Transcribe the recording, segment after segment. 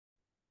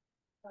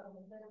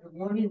Good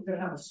morning. We're going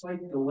to have a slight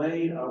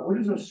delay.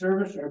 Orders of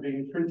service are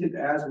being printed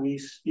as we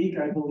speak.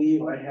 I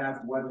believe I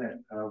have one that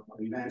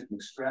we managed to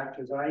extract,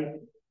 as I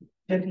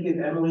tend to give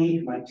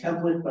Emily my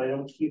template, but I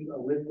don't keep a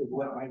list of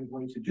what I'm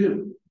going to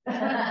do.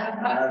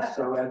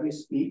 So as we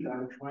speak,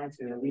 I'm trying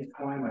to at least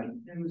find my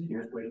pins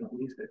here so I can at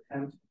least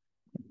attempt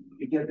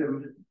to get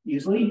them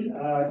easily.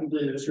 I think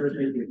the service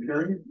may be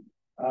appearing.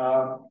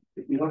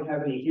 If we don't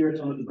have any here,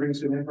 someone can bring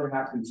some in,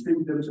 perhaps, and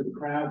distribute them to the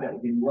crowd. That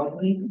would be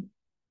lovely.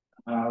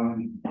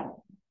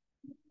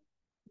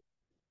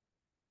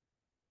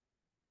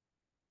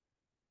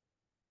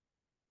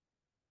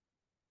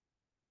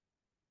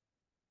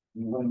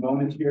 One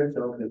moment here,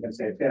 so as I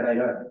said, I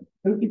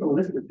don't keep a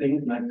list of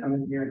things, and I come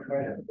in here and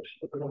try to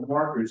put little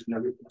markers and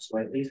everything, so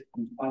I at least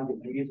can find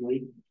it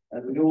easily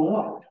as we go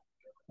along.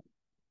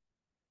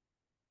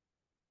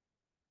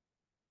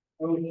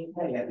 Okay,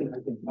 I think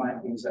I can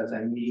find things as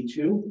I need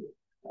to.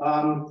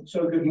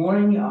 So good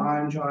morning,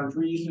 I'm Jon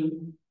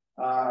Dreazen.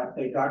 I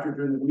play doctor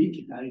during the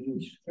week, and I do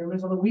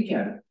sermons on the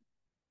weekend.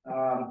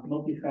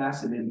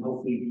 Multifaceted, and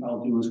hopefully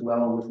I'll do as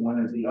well with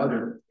one as the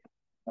other.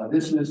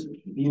 This is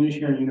the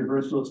Unitarian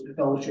Universalist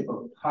Fellowship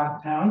of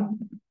Pottstown.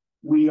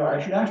 I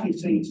should actually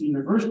say it's the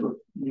Universalist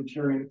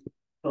Unitarian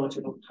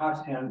Fellowship of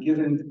Pottstown,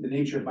 given the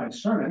nature of my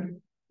sermon,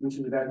 which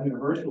is about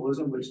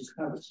universalism, which is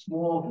kind of a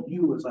small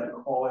U, as I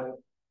call it,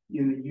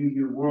 in the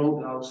UU world,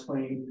 and I'll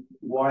explain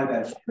why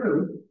that's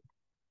true.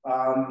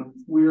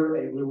 We're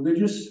a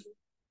religious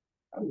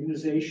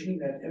organization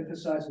that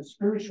emphasizes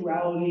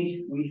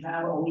spirituality. We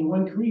have only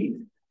one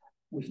creed,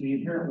 which is the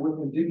inherent worth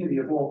and dignity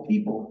of all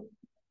people.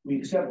 We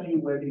accept you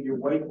whether you're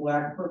white,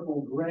 black,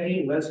 purple,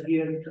 gray,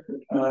 lesbian,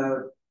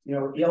 alien. We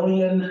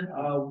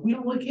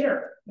don't really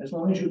care. As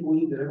long as you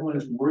believe that everyone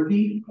is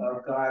worthy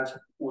of God's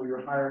or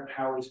your higher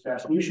power's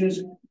best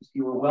wishes,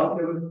 you are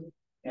welcome,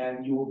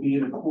 and you will be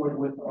in accord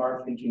with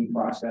our thinking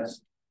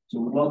process. So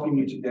we welcome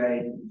you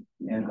today,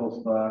 and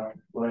hope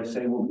what I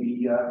say will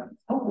be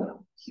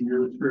helpful to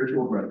your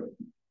spiritual growth.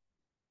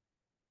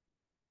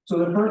 So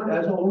the first,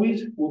 as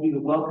always, will be the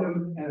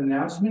welcome and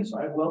announcements.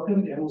 I've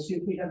welcomed, and we'll see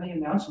if we have any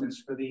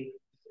announcements for the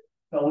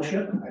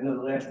fellowship. I know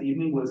the last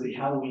evening was the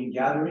Halloween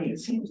gathering.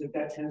 It seems like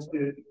that tends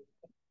to,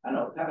 I don't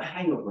know, have a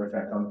hangover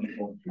effect on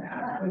people.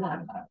 Hi,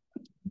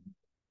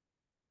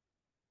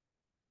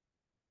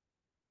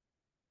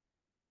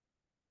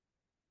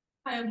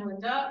 I'm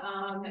Linda,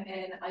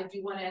 and I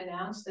do want to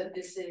announce that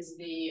this is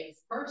the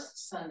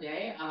first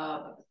Sunday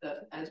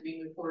as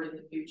we move forward in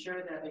the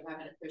future, that we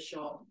have an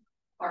official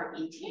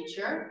RE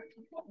teacher.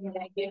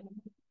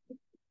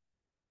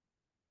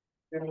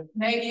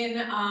 Megan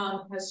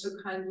has so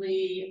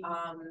kindly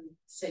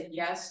said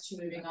yes to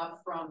moving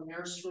up from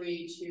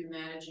nursery to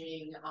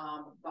managing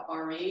the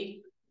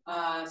RE.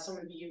 Some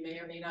of you may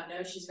or may not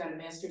know she's got a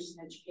master's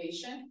in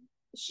education.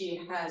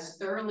 She has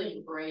thoroughly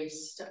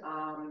embraced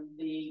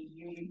the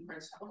UU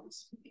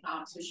principles,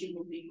 so she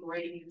will be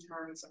great in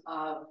terms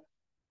of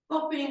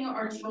helping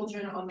our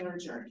children on their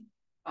journey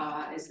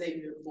as they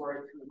move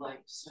forward through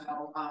life. So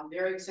I'm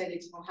very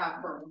excited to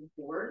have her on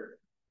board,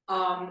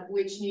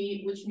 which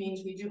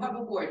means we do have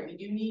a board. We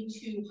do need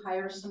to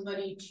hire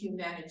somebody to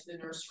manage the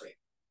nursery.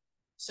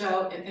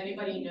 So if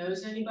anybody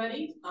knows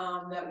anybody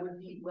that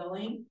would be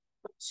willing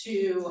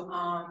to,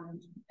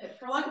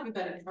 for lack of a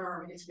better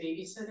term, it's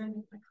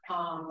babysitting,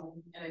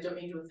 and I don't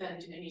mean to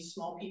offend any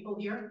small people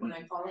here when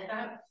I call it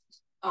that,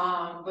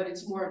 but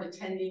it's more of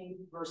attending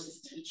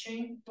versus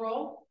teaching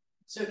role.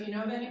 So if you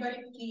know of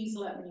anybody, please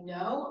let me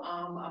know.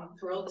 I'm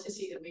thrilled to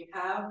see that we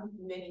have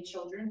many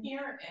children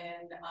here,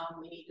 and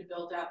we need to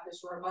build out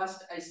this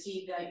robust. I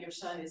see that your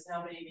son is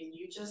nominating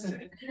you, just.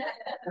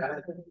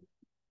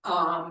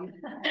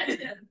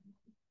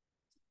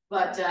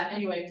 But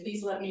anyway,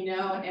 please let me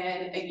know.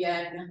 And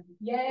again,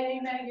 yay,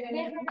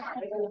 Megan.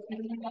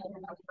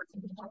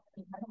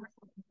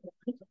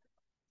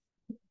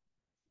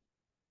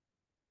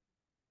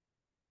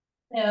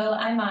 So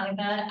I'm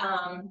Monica.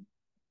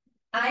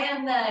 I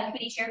am the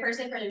committee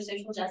chairperson for the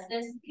Social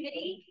Justice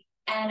Committee.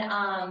 And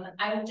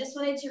I just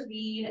wanted to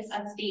read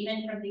a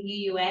statement from the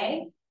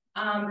UUA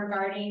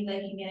regarding the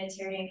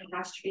humanitarian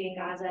catastrophe in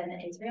Gaza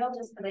and Israel,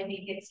 just because I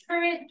think it's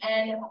current.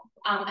 And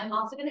I'm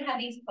also going to have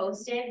these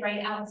posted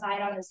right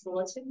outside on this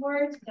bulletin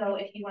board. So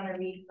if you want to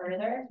read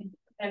further,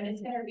 I'm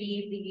just going to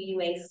read the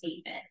UUA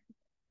statement.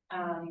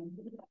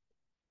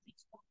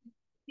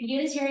 The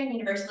Unitarian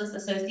Universalist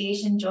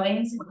Association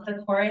joins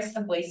the chorus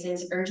of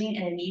voices urging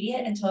an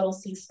immediate and total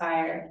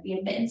ceasefire, the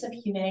admittance of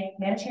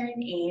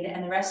humanitarian aid,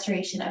 and the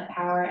restoration of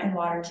power and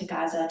water to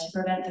Gaza to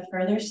prevent the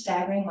further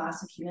staggering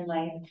loss of human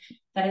life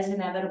that is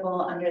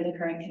inevitable under the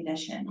current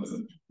conditions.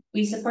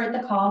 We support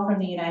the call from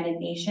the United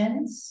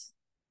Nations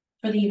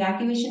for the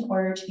evacuation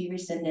order to be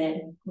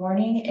rescinded,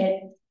 warning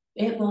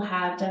it will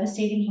have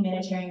devastating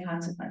humanitarian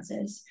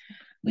consequences.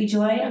 We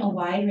join a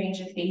wide range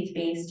of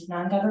faith-based,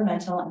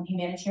 non-governmental, and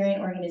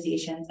humanitarian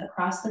organizations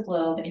across the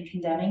globe in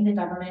condemning the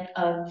government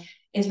of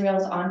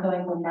Israel's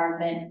ongoing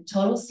bombardment,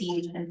 total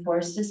siege, and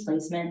forced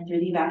displacement through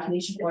the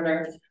evacuation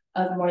order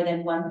of more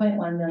than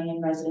 1.1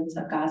 million residents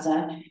of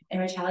Gaza in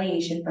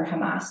retaliation for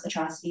Hamas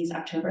atrocities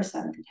October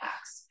 7th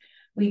attacks.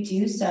 We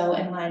do so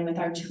in line with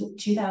our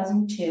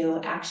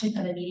 2002 Action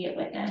of Immediate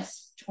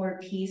Witness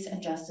toward peace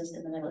and justice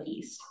in the Middle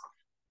East,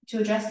 to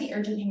address the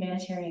urgent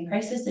humanitarian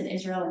crisis in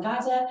Israel and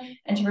Gaza,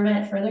 and to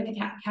prevent further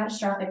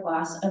catastrophic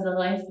loss of the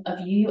life of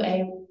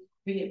UUA.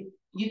 The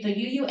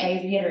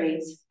UUA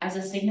reiterates, as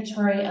a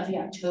signatory of the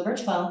October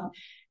 12th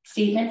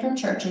Statement from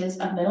Churches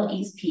of Middle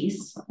East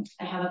Peace.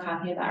 I have a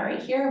copy of that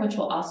right here, which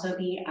will also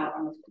be out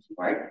on the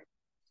board.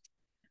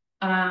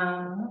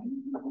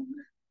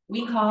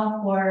 We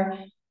call for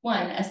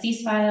 1, a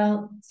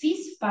ceasefire,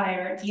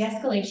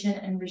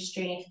 de-escalation, and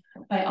restraint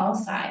by all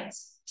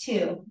sides.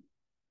 2,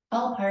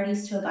 all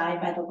parties to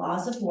abide by the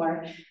laws of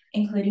war,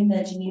 including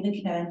the Geneva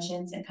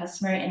Conventions and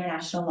customary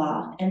international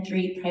law. And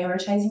 3,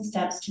 prioritizing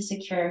steps to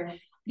secure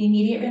the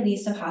immediate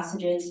release of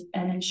hostages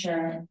and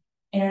ensure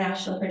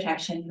international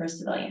protection for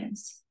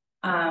civilians.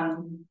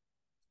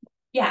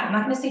 Yeah, I'm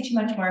not going to say too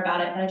much more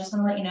about it, but I just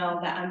want to let you know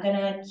that I'm going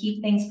to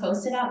keep things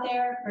posted out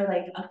there for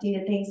like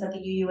updated things that the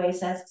UUA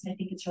says, because I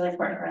think it's really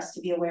important for us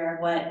to be aware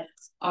of what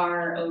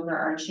our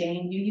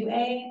overarching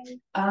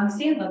UUA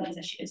stands on these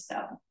issues.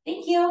 So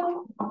thank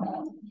you.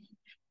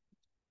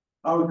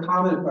 I would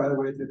comment, by the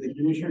way, that the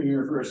Unitarian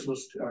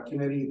Universalist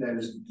committee that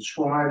is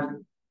described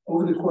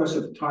over the course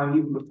of time,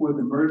 even before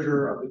the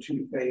merger of the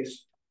two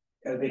faiths,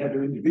 they have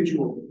their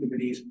individual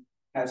committees,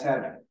 has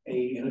had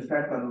an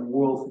effect on the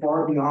world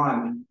far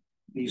beyond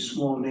the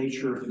small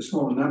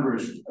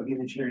numbers of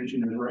Unitarians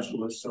and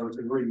Universalists. So it's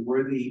a very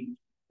worthy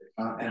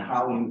and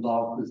highly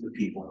involved group of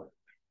people.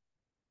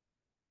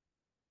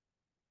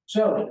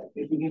 So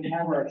if we can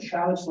have our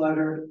child's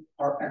letter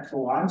par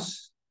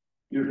excellence,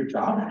 do your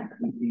job,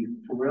 we'd be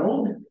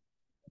thrilled.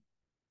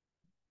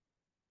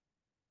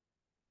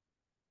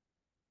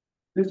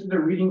 This is a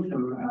reading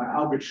from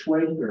Albert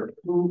Schweitzer,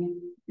 who,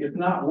 if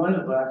not one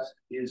of us,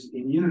 is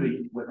in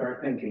unity with our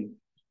thinking.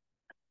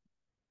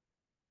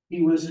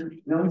 He was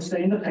known to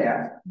say in the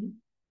past,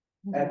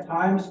 at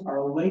times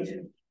our light,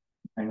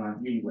 hang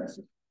on, read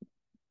lesson.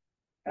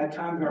 At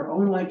times our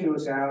own light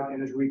goes out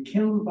and is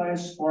rekindled by a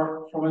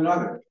spark from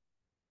another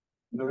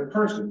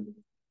person.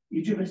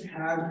 Each of us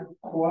have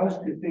cause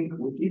to think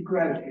with deep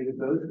gratitude of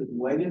those who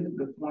lighted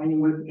the flame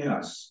within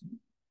us.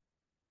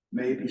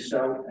 May it be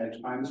so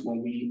at times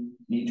when we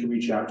need to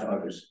reach out to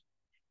others.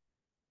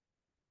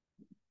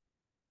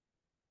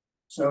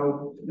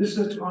 So this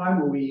is a time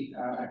where we,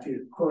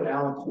 to quote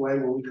Alan Clay,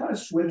 where we kind of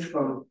switch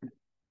from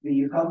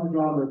the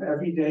humdrum of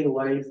everyday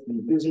life,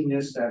 the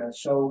busyness that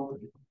so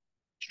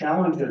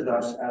challenges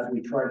us as we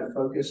try to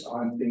focus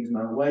on things in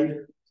our life.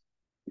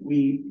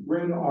 We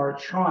bring our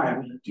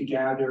chime to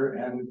gather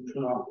and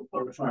turn off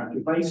electronic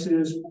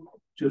devices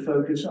to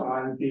focus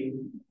on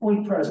being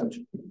fully present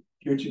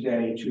here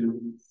today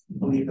to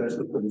believe as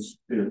the Buddhists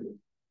do.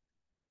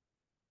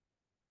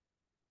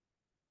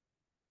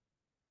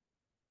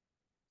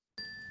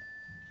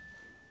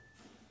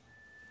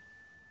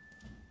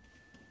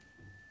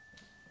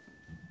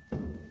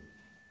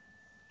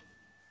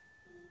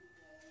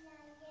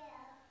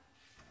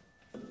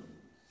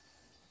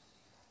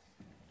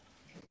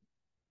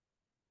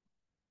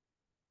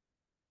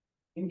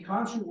 In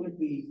concert with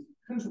the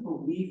principal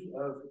belief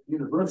of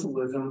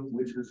universalism,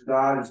 which is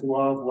God is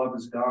love, love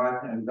is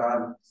God, and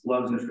God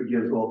loves and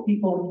forgives all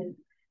people,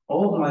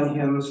 all of my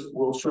hymns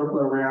will circle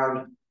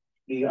around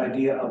the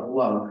idea of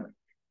love.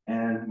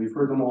 And we've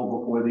heard them all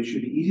before. They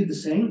should be easy to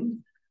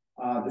sing.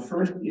 The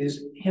first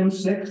is hymn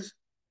 6,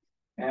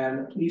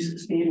 and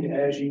please stand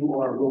as you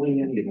are willing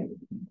and able.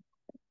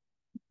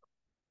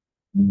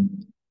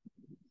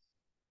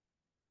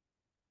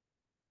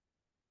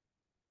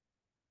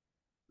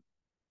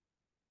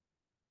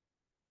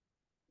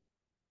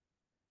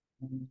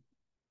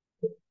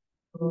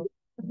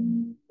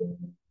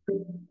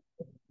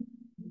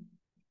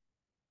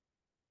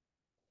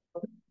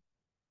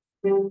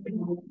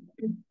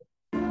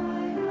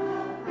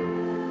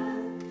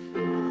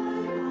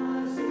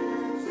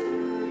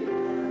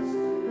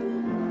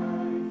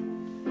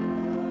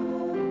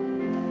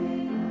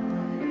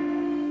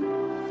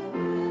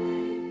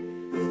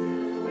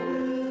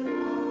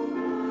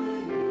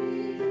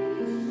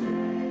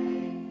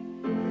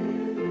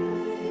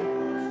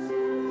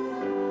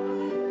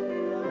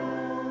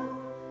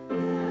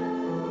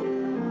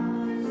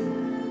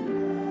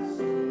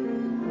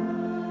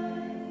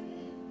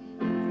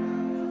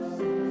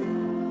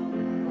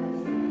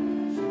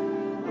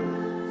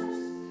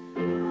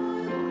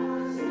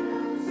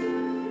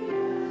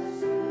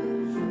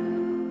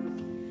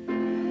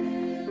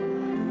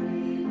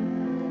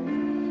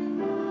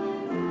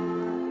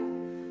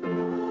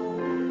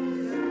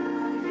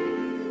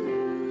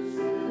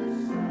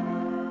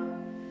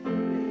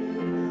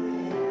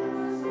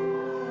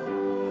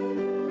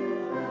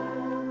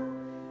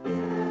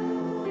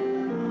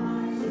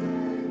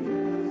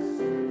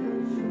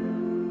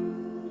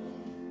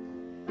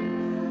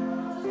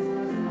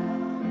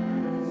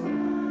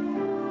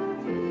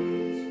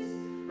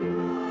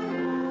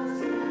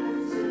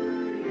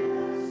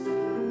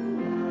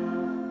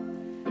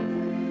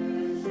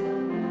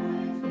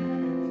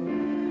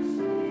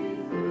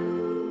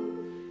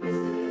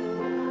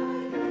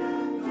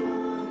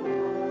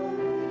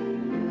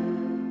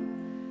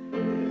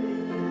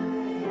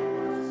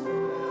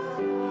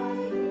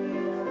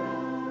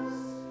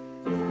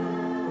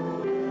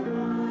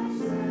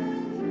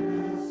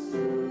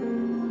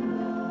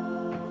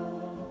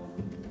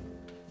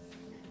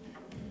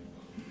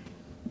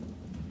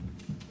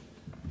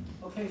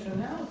 Okay, so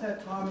now with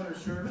that time in our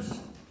service,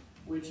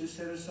 which is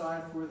set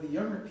aside for the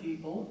younger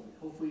people,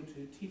 hopefully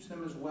to teach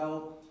them as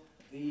well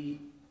the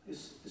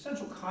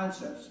essential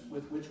concepts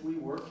with which we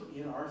work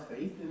in our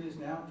faith, it is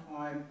now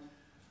time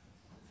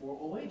for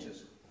all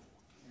ages.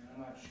 And I'm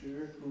not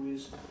sure who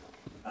is,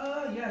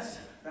 yes,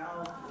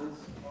 Val is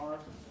our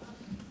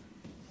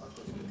first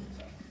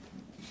speaker.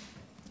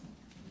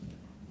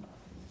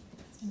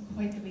 It's been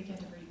quite the weekend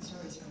of reading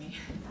stories for me.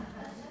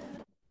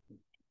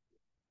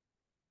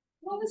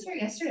 What was here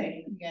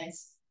yesterday, you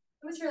guys?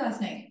 What was here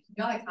last night?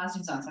 You all had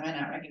costumes on, so I might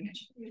not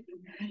recognize you.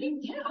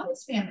 Yeah, all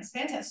this family is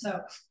fantastic. So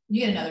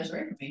you get another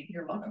story from me.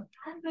 You're welcome.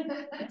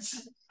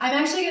 I'm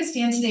actually going to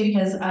stand today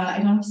because I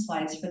don't have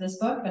slides for this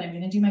book, but I'm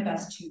going to do my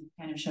best to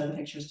kind of show the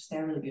pictures because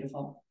they're really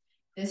beautiful.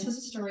 This was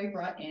a story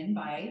brought in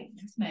by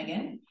Miss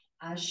Megan.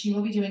 She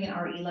will be doing an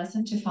RE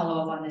lesson to follow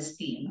up on this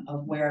theme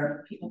of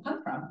where people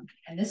come from.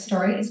 And this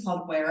story is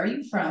called Where Are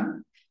You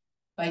From?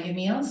 By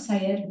Yamil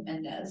Sayed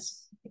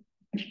Mendez.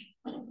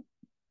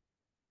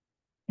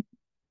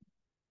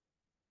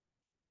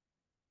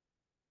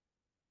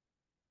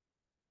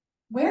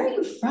 Where are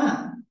you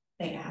from?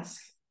 They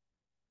ask.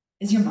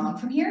 Is your mom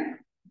from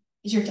here?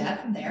 Is your dad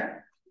from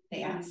there?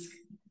 They ask.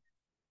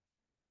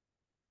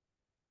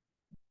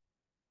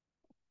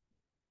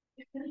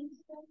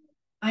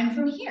 I'm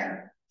from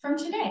here, from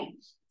today.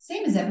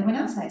 Same as everyone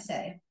else, I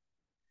say.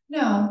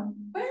 No,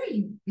 where are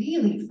you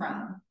really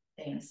from?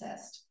 They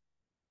insist.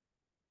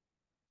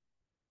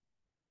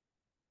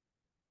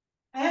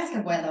 I ask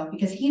Abuelo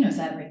because he knows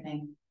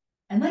everything.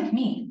 And like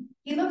me,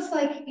 he looks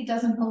like he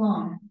doesn't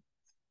belong.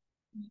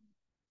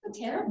 It's a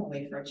terrible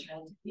way for a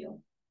child to feel.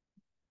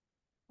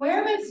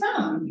 Where am I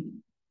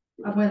from?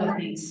 Abuelo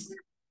thinks.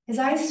 His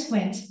eyes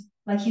squint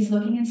like he's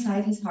looking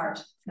inside his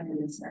heart for an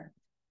answer.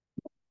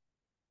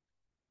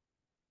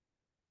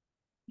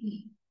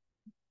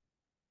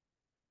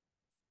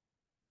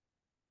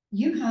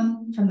 You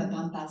come from the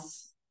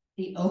Pampas,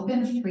 the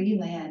open, free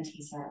land,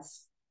 he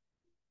says.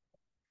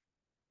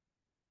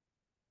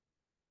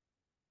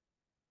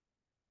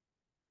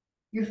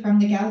 You're from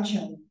the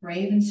gaucho,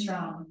 brave and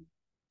strong,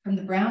 from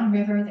the brown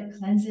river that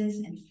cleanses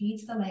and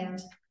feeds the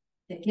land,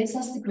 that gives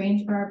us the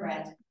grain for our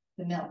bread,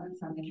 the milk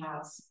from the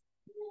cows.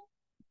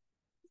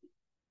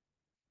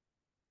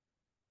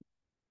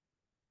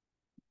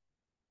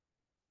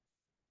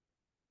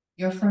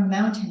 You're from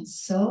mountains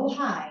so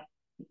high,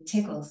 it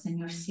tickles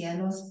Senor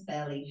Cielo's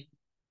belly.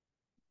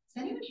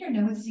 Does anyone here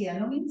know what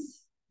cielo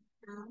means?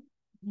 No.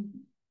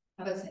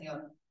 How about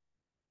Senor?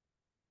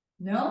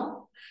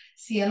 No?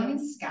 Cielo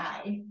means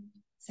sky.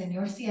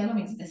 Senor Cielo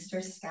means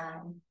Mr. Sky.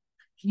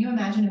 Can you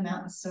imagine a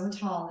mountain so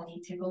tall that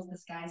he tickles the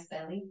sky's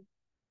belly?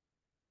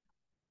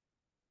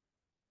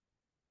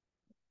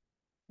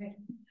 Okay.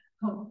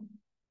 Oh.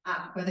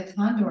 Where the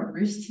condor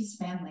roosts his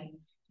family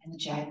and the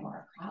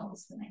jaguar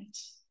prowls the night.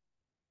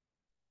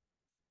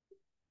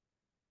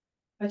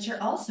 But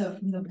you're also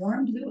from the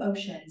warm blue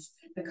oceans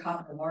the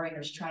copper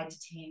warriors tried to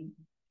tame,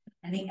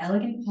 and the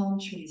elegant palm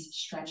trees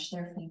stretch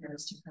their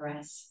fingers to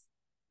caress.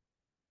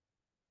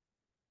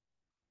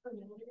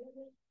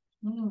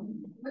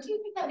 What do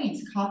you think that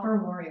means,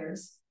 copper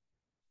warriors?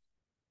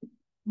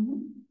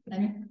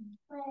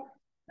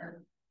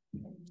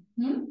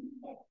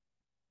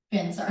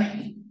 Finn,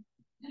 sorry.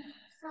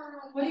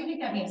 What do you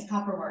think that means,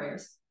 copper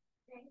warriors?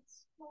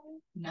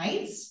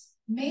 Knights?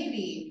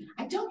 Maybe.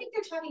 I don't think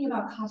they're talking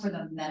about copper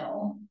the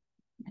metal.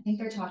 I think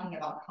they're talking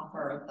about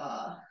copper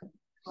the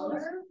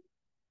color.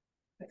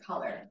 The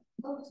color.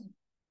 I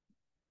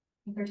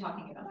think they're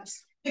talking about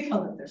the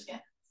color of their skin.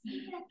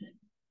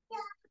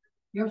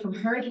 You're from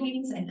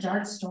hurricanes and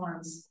dark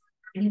storms,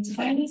 and a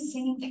tiny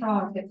singing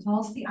frog that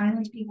calls the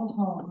island people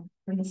home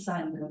when the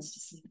sun goes to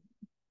sleep.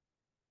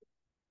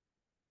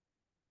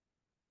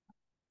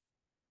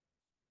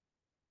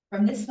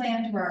 From this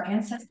land where our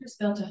ancestors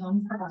built a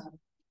home for all,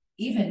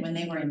 even when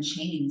they were in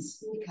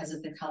chains because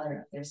of the color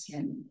of their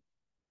skin.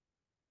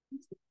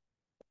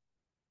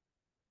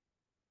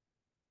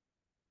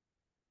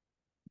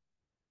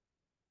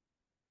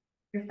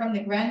 You're from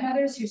the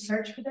grandmothers who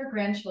search for their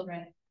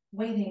grandchildren,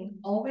 waiting,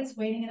 always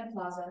waiting in a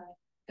plaza,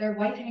 their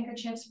white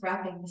handkerchiefs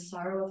wrapping the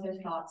sorrow of their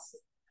thoughts.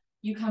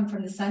 You come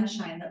from the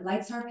sunshine that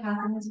lights our path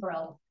in this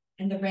world,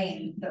 and the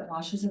rain that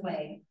washes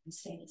away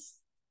mistakes.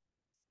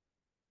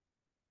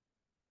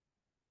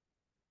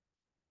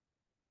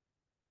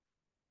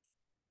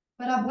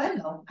 But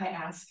Abuelo, I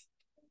ask,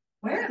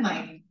 where am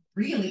I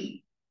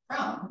really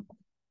from?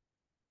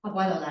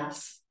 Abuelo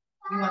laughs.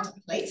 You want a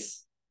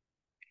place?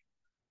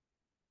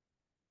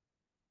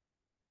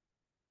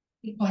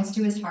 He points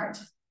to his heart.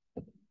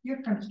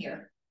 You're from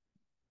here.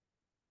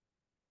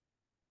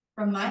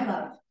 From my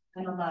love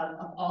and the love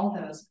of all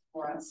those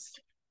before us.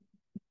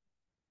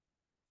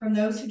 From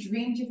those who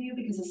dreamed of you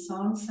because a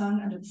song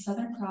sung under the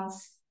Southern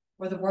Cross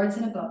or the words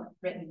in a book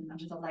written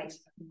under the light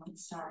of the North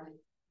Star.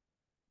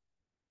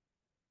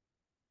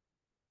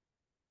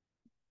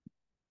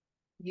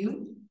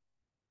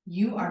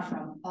 You are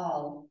from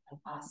all of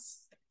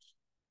us.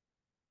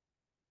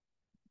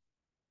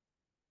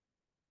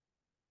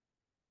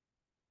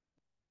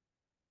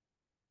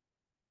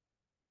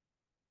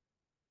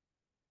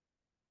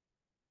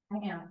 I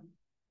am.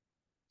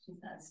 She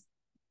says.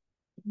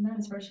 And that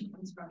is where she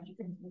comes from. She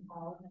can do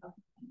all of us.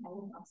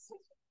 All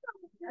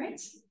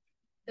right.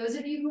 Those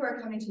of you who are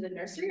coming to the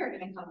nursery are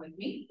going to come with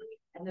me.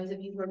 And those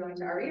of you who are going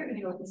to RE are going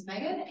to go with Miss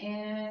Megan.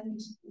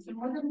 And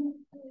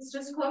it's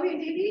just Chloe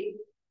and Davey.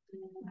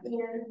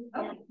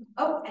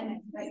 Oh,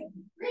 and right.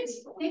 Great.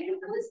 Thank you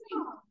for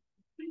listening.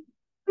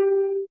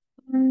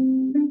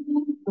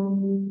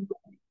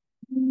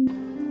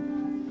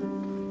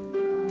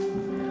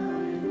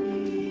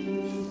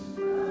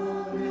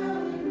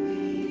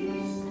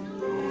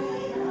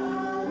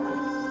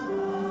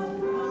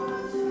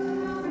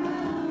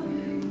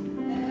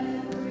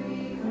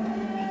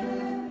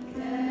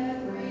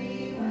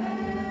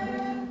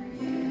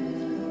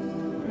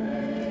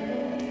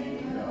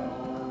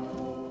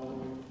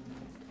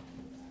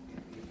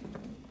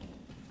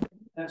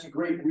 That's a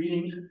great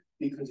reading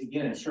because,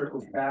 again, it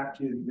circles back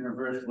to the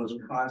Universalist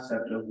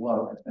concept of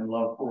love and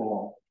love for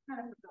all.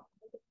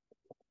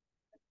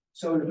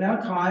 So it's now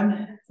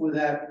time for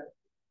that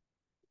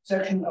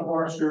section of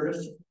our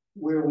service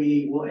where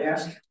we will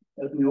ask,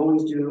 as we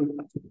always do,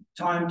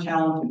 time,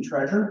 talent, and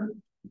treasure.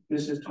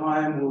 This is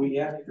time where we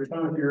ask for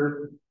some of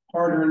your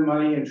hard-earned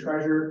money and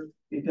treasure.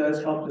 It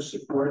does help to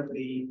support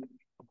the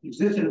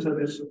existence of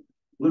this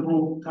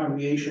liberal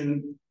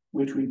congregation,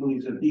 which we believe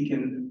is a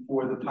beacon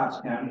for the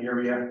Pottstown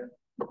area.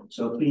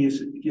 So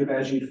please give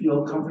as you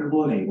feel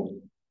comfortable and able.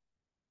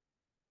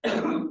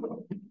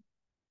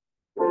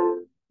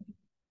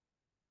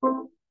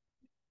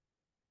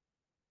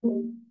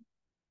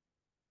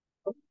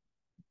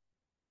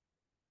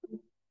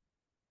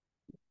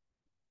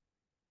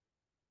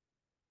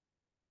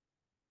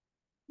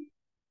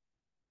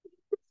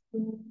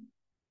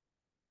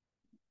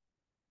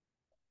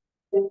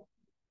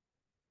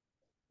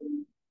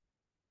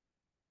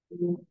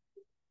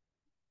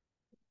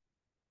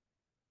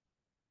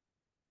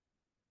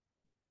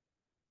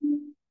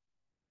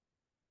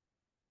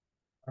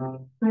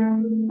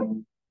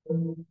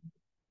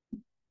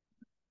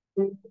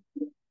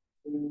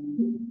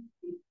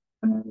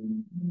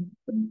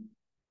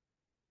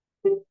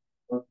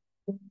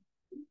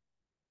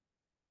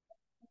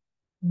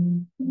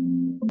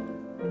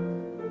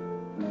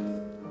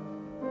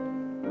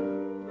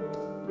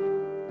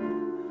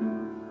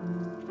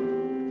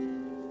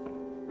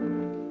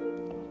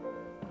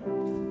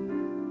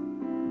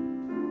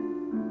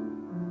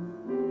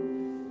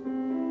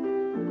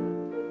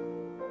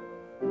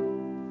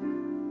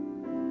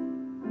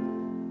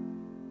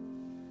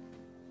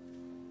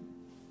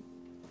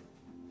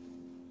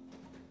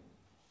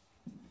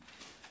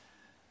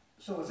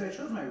 So as I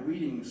chose my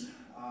readings,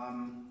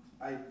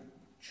 I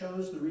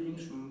chose the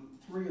readings from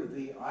three of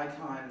the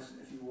icons,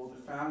 if you will,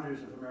 the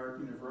founders of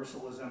American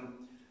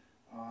Universalism.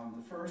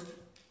 The first,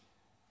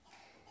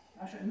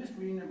 actually I missed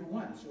reading number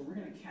one, so we're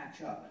going to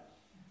catch up.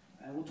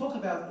 And we'll talk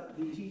about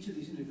each of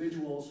these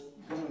individuals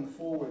going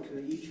forward, because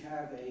they each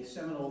have a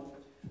seminal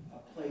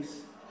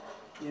place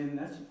in,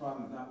 that's the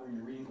problem of not wearing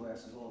your reading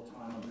glasses all the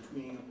time,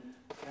 between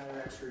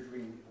cataract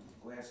surgery and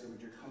glasses,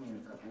 which are coming in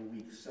a couple of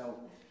weeks. So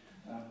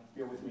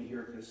bear with me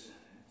here because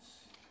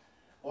it's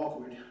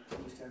awkward,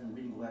 at least having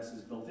reading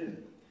glasses built in.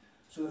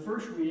 So the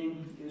first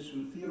reading is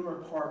from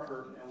Theodore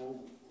Parker, and we'll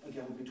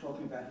be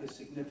talking about his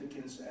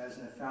significance as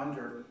a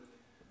founder,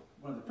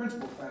 one of the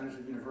principal founders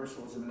of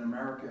Universalism in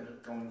America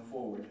going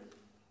forward.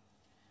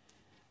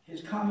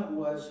 His comment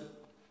was,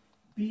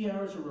 "Be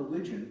ours a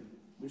religion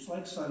which,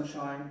 like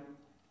sunshine,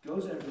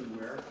 goes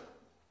everywhere,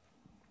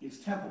 its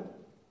temple,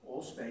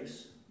 all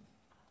space,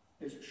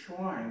 its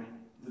shrine,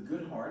 the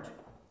good heart,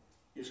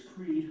 its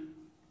creed,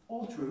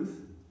 all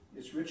truth,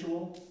 its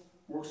ritual,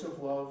 works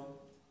of love,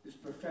 its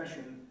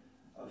profession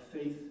of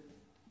faith,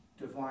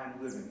 divine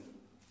living."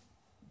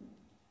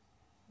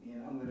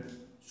 And I'm going to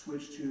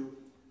switch to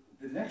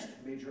the next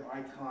major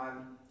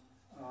icon,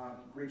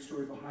 great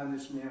story behind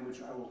this man,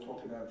 which I will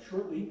talk about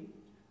shortly.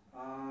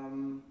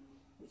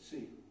 Let's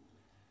see,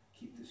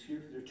 keep this here,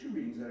 because there are two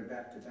readings that are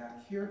back to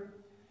back here.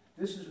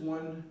 This is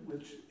one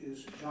which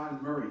is John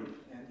Murray,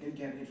 and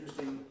again,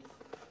 interesting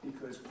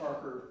because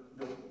Parker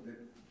built the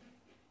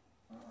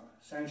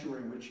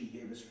sanctuary in which he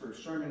gave his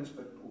first sermons,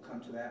 but we'll come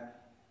to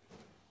that.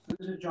 So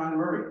this is John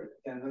Murray,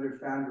 another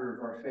founder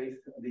of our faith,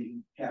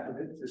 the half of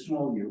it, the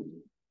small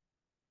U.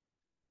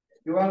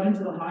 "Go out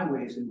into the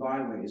highways and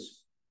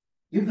byways.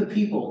 Give the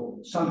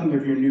people something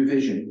of your new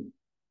vision.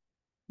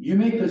 You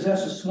may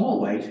possess a small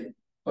light,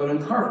 but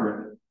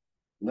uncover it.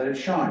 Let it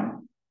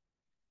shine.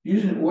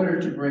 Use it in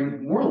order to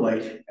bring more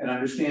light and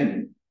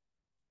understanding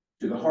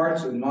to the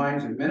hearts and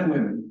minds of men and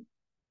women.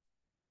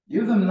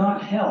 Give them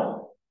not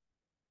hell,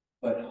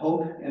 but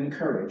hope and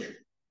courage.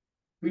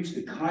 Preach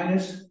the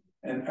kindness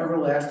and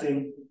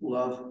everlasting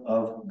love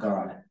of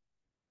God."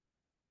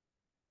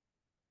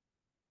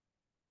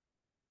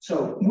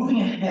 So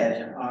moving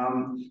ahead,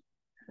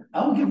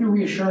 I will give you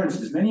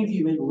reassurances. Many of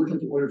you may be looking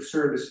at the order of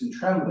service and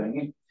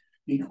trembling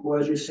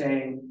because you're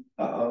saying,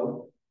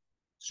 uh-oh,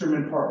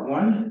 sermon part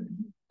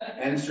 1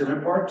 and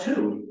sermon part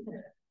 2.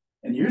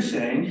 And you're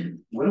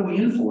saying, what are we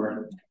in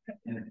for?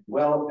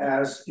 Well,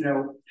 as you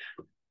know,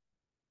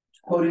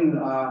 quoting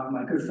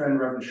my good friend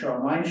Reverend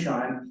Cheryl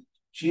Meinstein,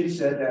 she had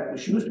said that when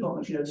she was taught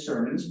when she had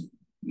sermons,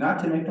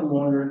 not to make them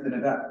longer than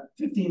about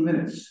 15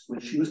 minutes,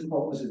 which she was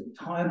taught was a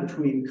time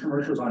between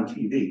commercials on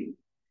TV,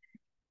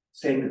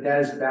 saying that that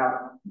is about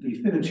the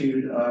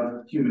finitude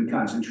of human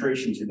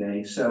concentration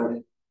today.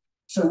 So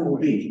it will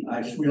be.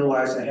 I just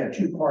realized I had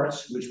two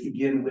parts, which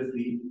begin with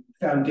the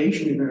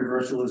foundation of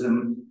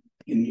universalism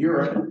in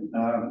Europe,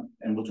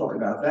 and we'll talk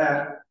about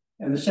that.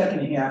 And the second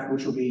half,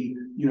 which will be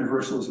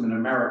universalism in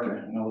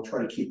America. And I will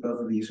try to keep both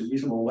of these a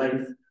reasonable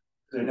length,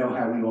 because I know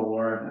how we all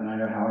are, and I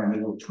know how I'm a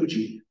little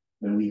twitchy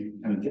when we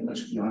kind of get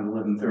much beyond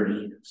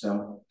 11:30.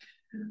 So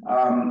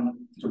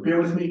bear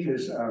with me,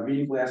 because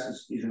reading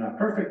glasses, these are not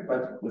perfect,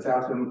 but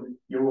without them,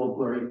 you're all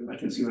blurry. I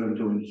can see what I'm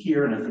doing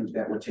here, and I think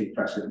that would take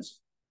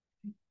precedence.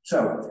 So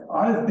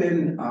I've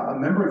been a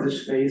member of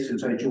this faith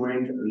since I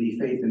joined the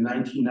faith in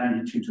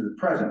 1992 to the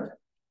present.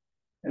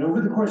 And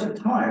over the course of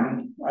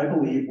time, I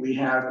believe we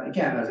have,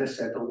 again, as I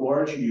said, the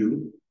large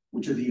U,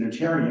 which is the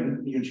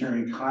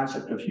Unitarian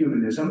concept of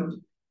humanism,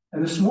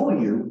 and the small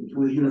u,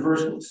 who are the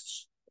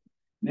Universalists.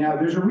 Now,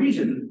 there's a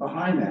reason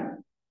behind that.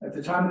 At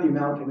the time of the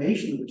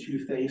amalgamation of the two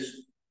faiths,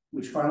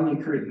 which finally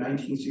occurred in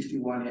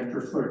 1961 after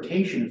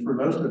flirtation for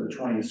most of the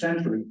 20th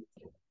century,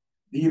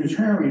 the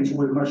Unitarians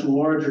were a much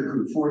larger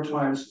group, 4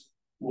 times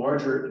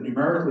larger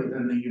numerically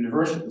than the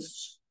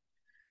Universalists.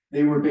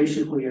 They were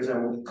basically, as I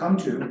will come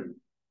to,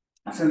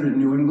 centered in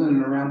New England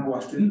and around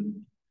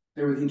Boston.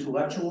 They were the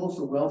intellectuals,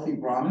 the wealthy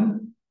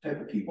Brahmin type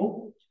of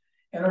people.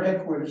 And our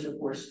headquarters, of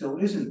course, still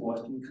is in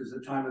Boston, because at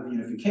the time of the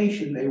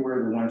unification, they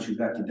were the ones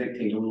who got to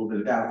dictate a little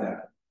bit about that.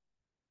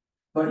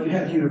 But you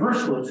had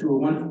Universalists who were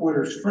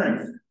 1/4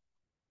 strength,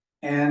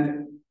 and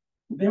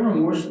they were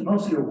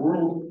mostly a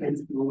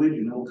world-based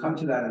religion, and we'll come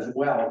to that as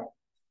well.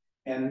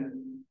 And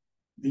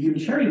the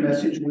Unitarian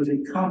message was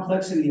a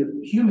complexity of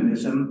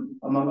humanism,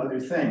 among other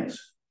things.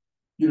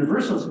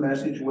 Universalist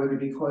message, whether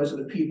because of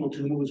the people to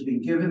whom it was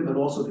being given, but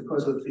also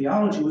because of the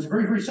theology, was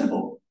very, very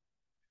simple.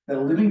 That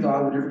a living God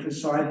would never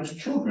consign his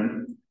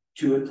children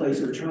to a place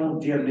of eternal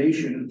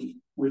damnation,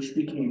 which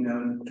became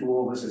known to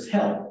all of us as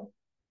hell.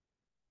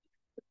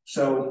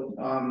 So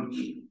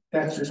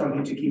that's just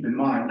something to keep in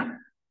mind.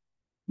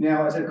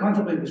 Now, as I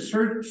contemplate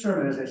the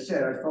sermon, as I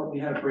said, I felt we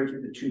had to break it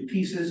into 2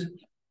 pieces,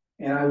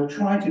 and I will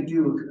try to do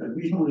a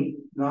reasonably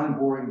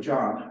non-boring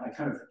job. I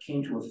kind of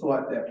came to a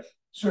thought that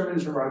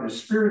sermons are either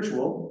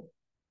spiritual,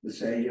 let's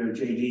say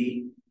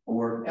JD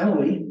or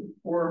Emily,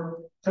 or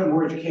kind of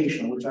more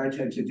educational, which I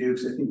tend to do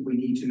because I think we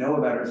need to know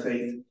about our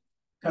faith.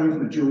 Coming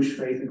from the Jewish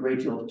faith, a great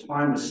deal of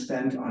time was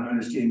spent on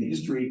understanding the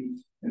history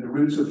and the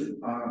roots of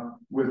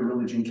where the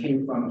religion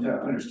came from to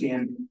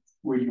understand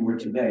where you were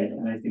today.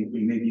 And I think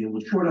we may be a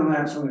little short on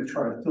that, so I'm going to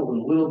try to fill in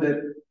a little bit.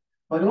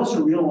 But I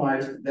also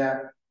realized that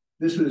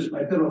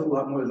I bit off a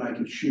lot more than I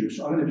could chew.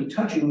 So I'm going to be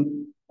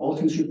touching all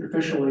too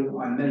superficially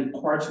on many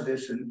parts of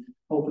this, and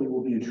hopefully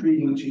will be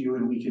intriguing to you,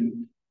 and we can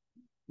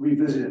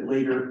revisit it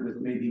later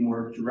with maybe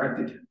more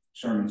directed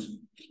sermons.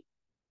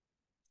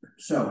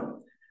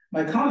 So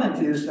my comment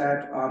is that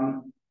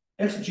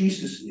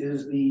exegesis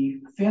is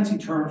the fancy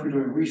term for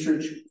doing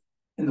research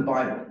in the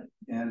Bible,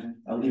 and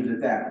I'll leave it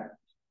at that.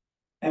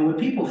 And what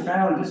people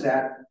found is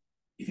that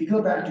if you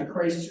go back to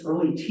Christ's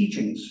early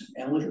teachings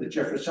and look at the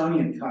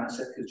Jeffersonian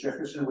concept, because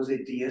Jefferson was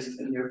a deist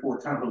and therefore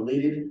kind of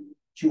related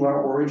to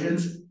our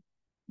origins,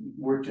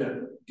 we're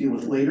to deal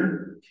with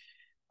later.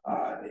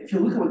 If you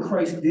look at what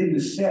Christ did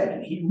and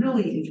said, he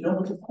really, if you don't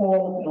look at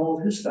Paul and all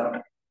of his stuff,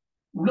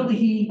 really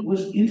he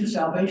was into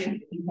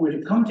salvation. People were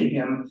to come to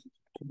him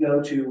to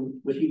go to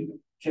what he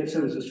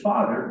said was his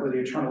Father, or the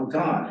eternal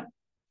God.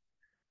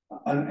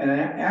 And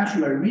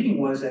actually my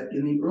reading was that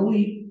in the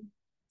early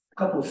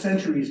couple of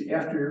centuries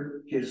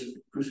after his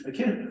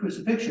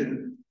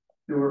crucifixion,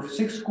 there were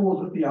 6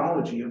 schools of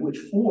theology, of which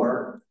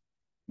 4,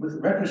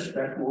 with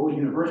retrospect, were all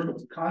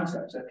universalist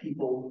concepts, that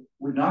people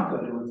would not go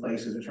to a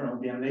place of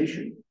eternal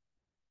damnation.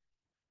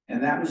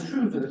 And that was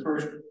true for the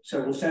first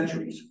several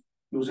centuries.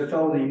 There was a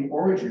fellow named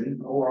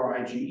Origen,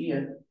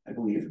 O-R-I-G-E-N, I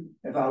believe,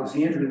 of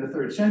Alexandria in the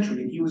 3rd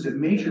century, and he was a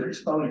major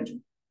exponent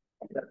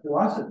of that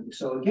philosophy.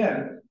 So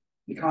again,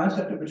 the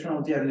concept of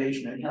eternal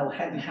damnation and hell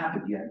hadn't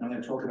happened yet. And I'm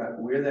going to talk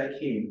about where that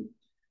came.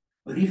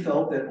 But he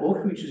felt that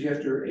all creatures,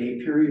 after a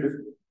period of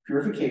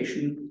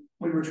purification,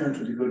 would return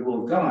to the good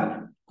will of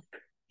God.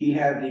 He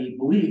had the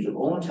belief that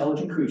all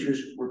intelligent creatures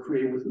were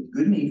created with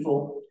good and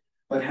evil,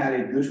 but had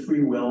a good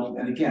free will,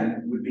 and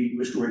again, would be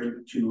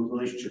restored to a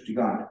relationship to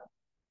God.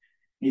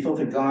 He felt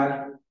that God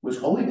was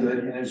wholly good,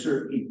 and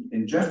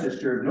in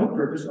justice served no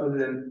purpose other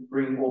than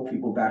bringing all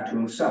people back to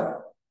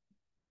himself.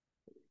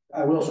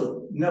 I will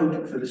also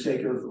note, for the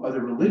sake of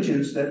other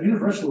religions, that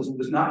universalism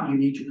was not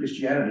unique to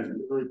Christianity.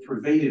 It really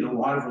pervaded a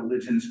lot of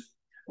religions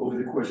over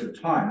the course of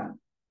time.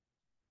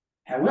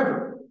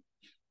 However,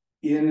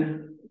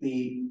 in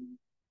the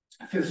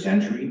 5th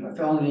century, a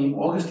fellow named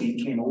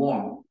Augustine came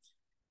along,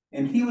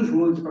 and he was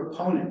really the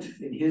proponent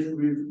in his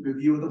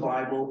review of the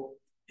Bible,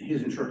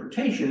 his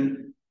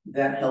interpretation,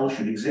 that hell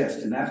should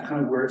exist, and that's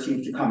kind of where it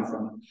seems to come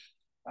from.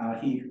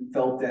 He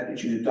felt that it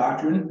should be a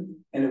doctrine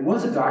And it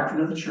was a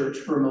doctrine of the church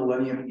for a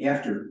millennium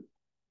after.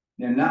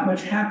 Now, not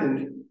much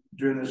happened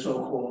during the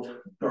so-called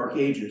Dark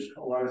Ages.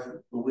 A lot of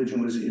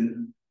religion was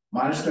in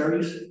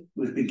monasteries. It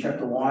was being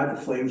kept alive.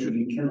 The flames were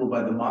being kindled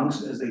by the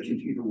monks as they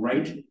continue to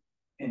write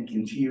and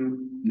continue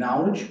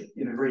knowledge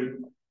in a very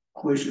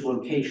cloistered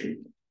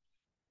location.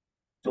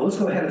 So let's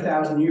go ahead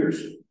 1,000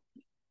 years.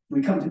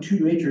 We come to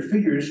two major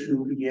figures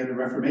who began the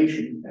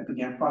Reformation and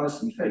began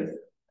Protestant faith,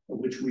 of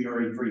which we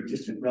are a very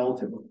distant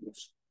relative of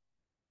this.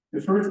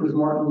 The first was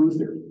Martin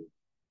Luther.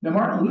 Now,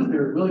 Martin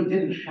Luther really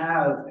didn't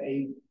have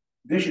a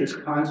vicious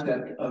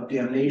concept of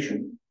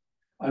damnation.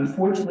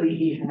 Unfortunately,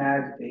 he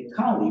had a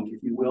colleague,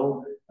 if you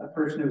will, a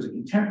person who was a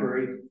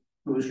contemporary,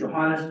 who was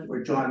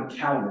John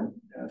Calvin,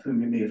 of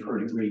whom you may have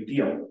heard a great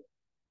deal.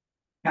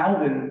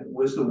 Calvin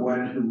was the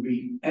one who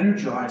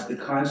re-energized the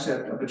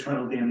concept of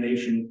eternal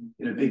damnation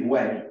in a big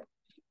way.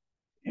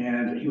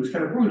 And he was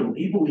kind of brutal.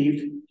 He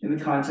believed in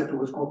the concept of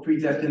what's called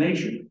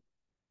predestination.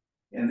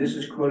 And this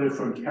is quoted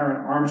from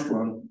Karen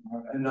Armstrong,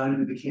 a nun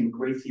who became a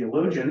great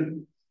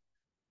theologian.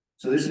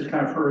 So this is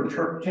kind of her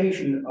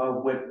interpretation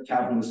of what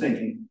Calvin was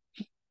thinking.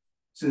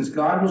 Since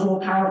God was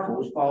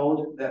all-powerful, it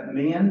followed that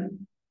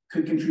man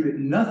could contribute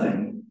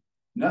nothing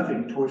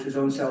towards his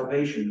own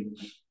salvation,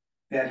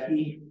 that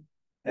he,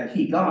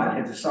 God,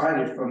 had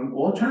decided from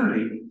all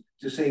eternity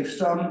to save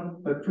some,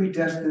 but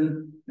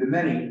predestined the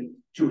many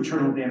to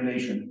eternal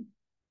damnation.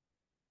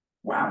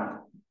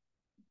 Wow.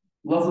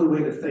 Lovely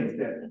way to think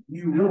that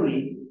you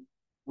really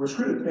were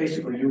screwed,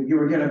 basically.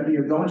 You're going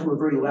to a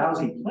very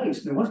lousy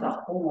place. There wasn't a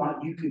whole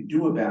lot you could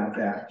do about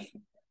that.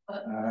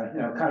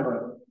 Kind of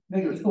a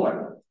negative thought.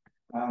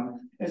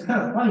 It's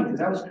kind of funny because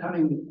that was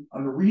coming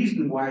on the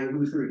reason why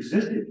Luther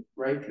existed,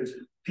 right? Because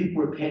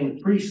people were paying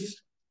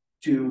priests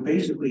to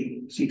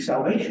basically seek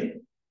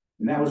salvation.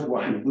 And that was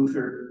why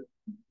Luther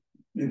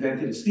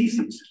invented his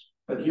theses.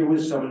 But here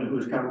was someone who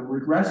was kind of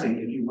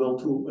regressing, if you will,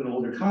 to an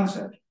older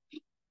concept.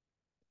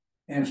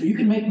 And so you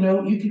could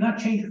not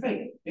change your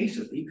faith.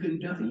 Basically, you couldn't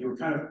do nothing. You were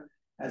kind of,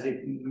 as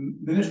a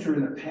minister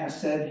in the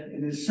past said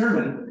in his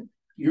sermon,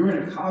 you're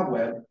in a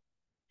cobweb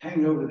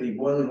hanging over the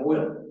boiling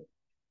oil.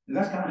 And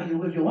that's kind of how you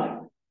live your life,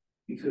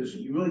 because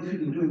you really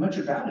couldn't do much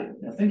about it.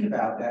 Now think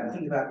about that, and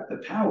think about the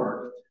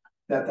power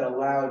that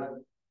allowed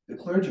the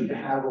clergy to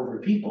have over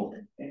people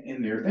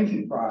in their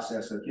thinking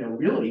process of,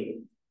 really,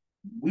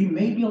 we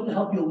may be able to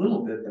help you a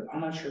little bit, but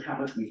I'm not sure how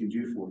much we can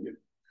do for you.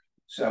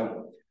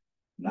 So,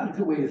 not a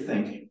good way to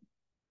think.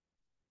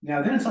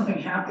 Now, then something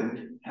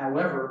happened,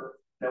 however,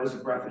 that was a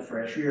breath of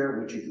fresh air,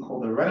 which you can call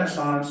the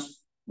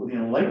Renaissance or the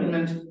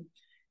Enlightenment,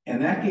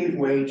 and that gave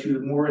way to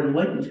more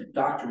enlightened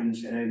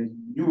doctrines and a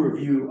newer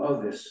view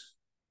of this.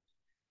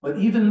 But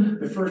even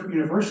the first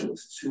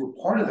Universalists, who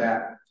were part of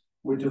that,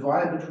 were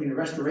divided between the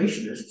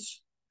Restorationists,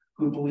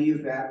 who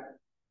believed that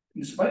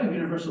in spite of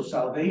universal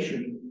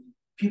salvation,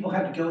 people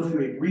had to go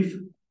through a brief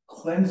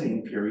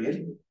cleansing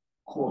period,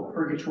 called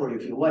purgatory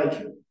if you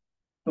like,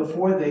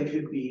 before they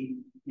could be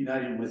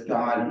united with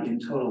God in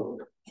total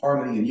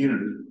harmony and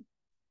unity.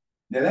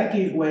 Now that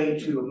gave way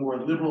to a more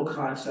liberal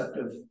concept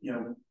of,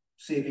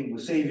 saving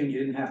was saving. You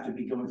didn't have to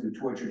be going through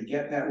torture to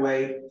get that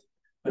way,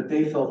 but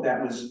they felt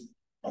that was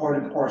part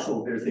and parcel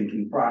of their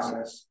thinking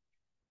process.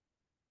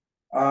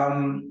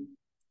 And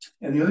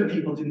the other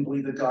people didn't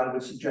believe that God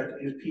would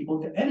subject his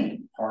people to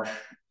any harsh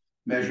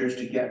measures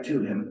to get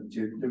to him.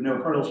 There were no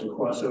hurdles to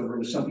cross over. It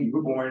was something you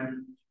were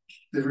born.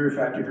 The very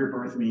fact of your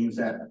birth means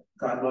that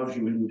God loves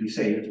you and you'll be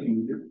saved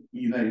and you'll be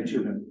united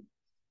to him.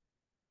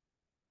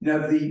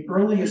 Now, the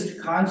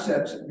earliest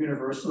concepts of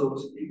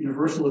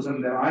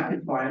universalism that I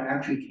could find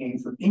actually came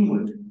from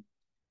England.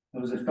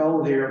 There was a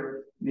fellow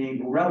there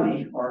named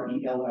Relly,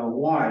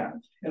 R-E-L-L-Y.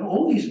 And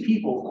all these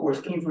people, of course,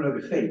 came from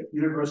another faith.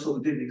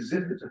 Universalism didn't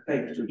exist as a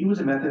faith. So he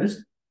was a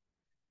Methodist.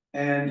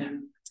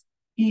 And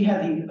he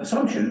had the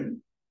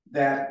assumption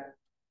that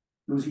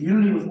there was a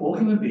unity with all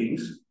human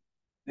beings,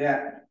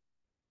 that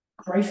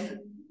Christ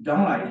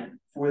died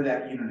for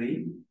that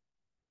unity,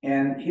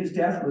 and his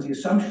death was the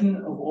assumption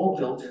of all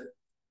guilt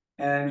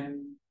and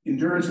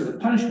endurance of the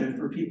punishment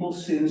for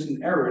people's sins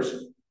and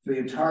errors for the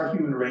entire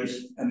human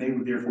race, and they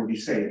would therefore be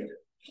saved.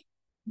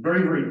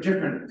 Very, very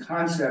different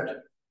concept,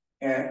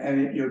 and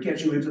it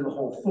gets you into the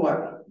whole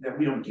thought that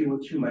we don't deal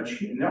with too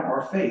much in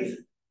our faith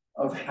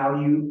of how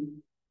you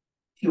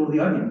peel the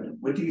onion.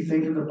 What do you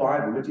think of the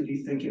Bible? What did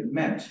you think it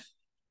meant?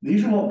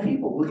 These are all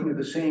people looking at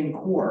the same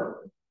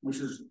core, which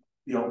is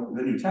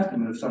the New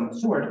Testament of some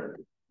sort,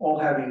 all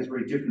having these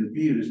very different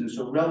views. And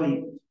so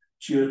Relly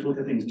chose to look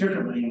at things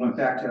differently and went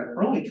back to that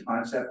early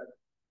concept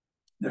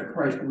that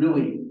Christ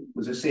really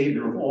was a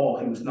savior of all.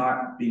 He was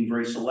not being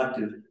very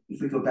selective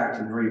if we go back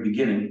to the very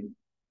beginning.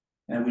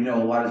 And we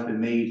know a lot has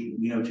been made.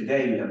 We know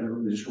today we have the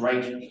religious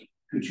right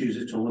who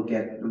chooses to look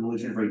at the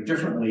religion very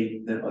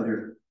differently than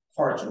other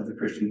parts of the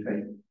Christian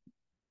faith.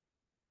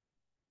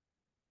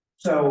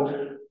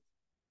 So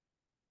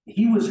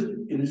he was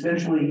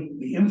essentially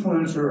the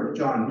influencer of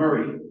John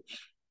Murray.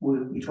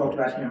 We talked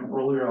about him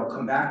earlier. I'll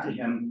come back to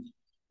him.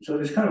 So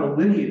there's kind of a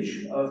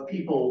lineage of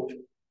people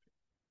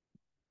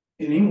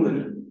in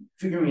England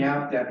figuring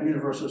out that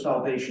universal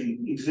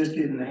salvation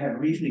existed and they had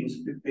reasonings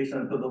based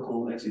on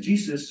biblical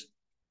exegesis.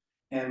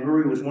 And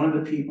Rory was one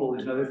of the people.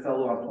 There's another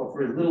fellow I'll talk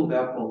very little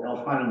about called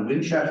Elhanan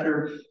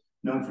Winchester,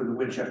 known for the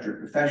Winchester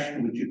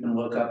Confession, which you can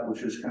look up,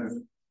 which was kind of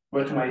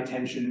brought to my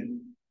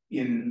attention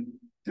in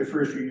the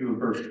first review of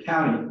Berks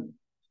County.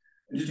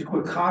 And just a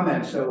quick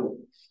comment. So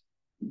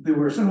there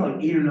were something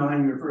like 8 or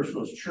 9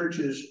 Universalist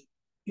churches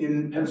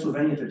in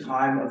Pennsylvania at the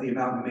time of the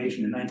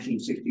amalgamation in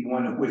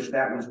 1961, of which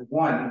that was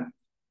one.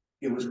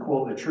 It was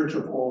called the Church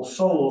of All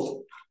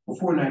Souls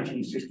before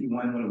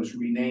 1961, when it was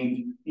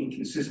renamed in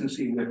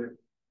consistency with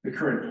the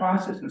current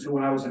process. And so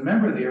when I was a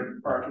member there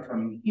prior to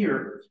coming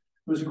here,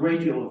 there was a great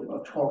deal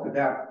of talk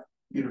about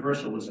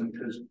universalism,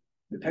 because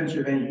the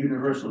Pennsylvania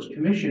Universalist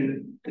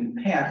Commission in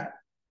the past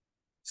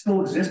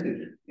still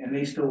existed, and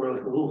they still were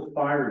like a little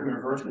fire of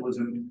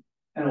universalism,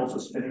 and also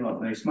spending a lot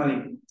of nice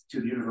money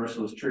to the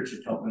Universalist churches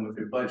to help them with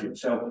their budget.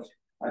 So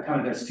I kind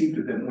of got steeped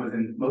a bit more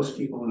than most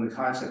people in the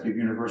concept of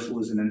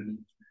universalism and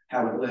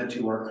how it led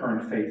to our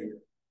current faith.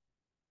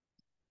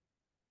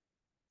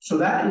 So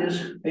that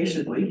is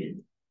basically,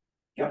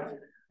 yep,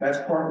 that's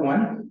part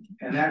one.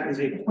 And that is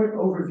a quick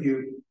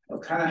overview of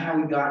kind of how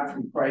we got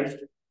from Christ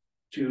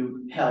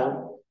to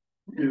hell,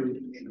 to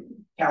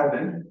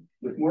Calvin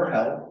with more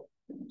hell,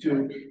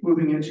 to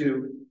moving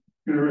into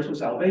universal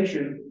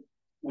salvation,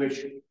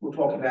 which we'll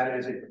talk about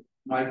as it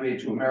migrated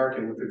to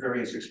America with the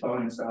various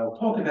exponents that I'll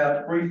talk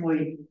about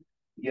briefly.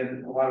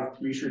 Again, a lot of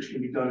research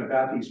can be done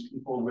about these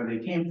people and where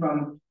they came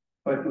from,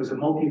 but it was a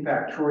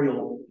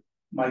multifactorial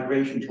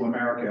migration to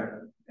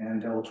America,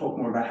 and we'll talk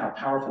more about how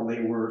powerful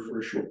they were for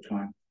a short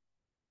time.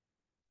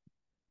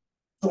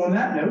 So on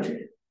that note,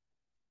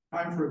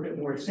 time for a bit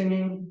more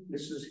singing.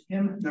 This is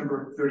hymn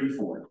number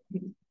 34.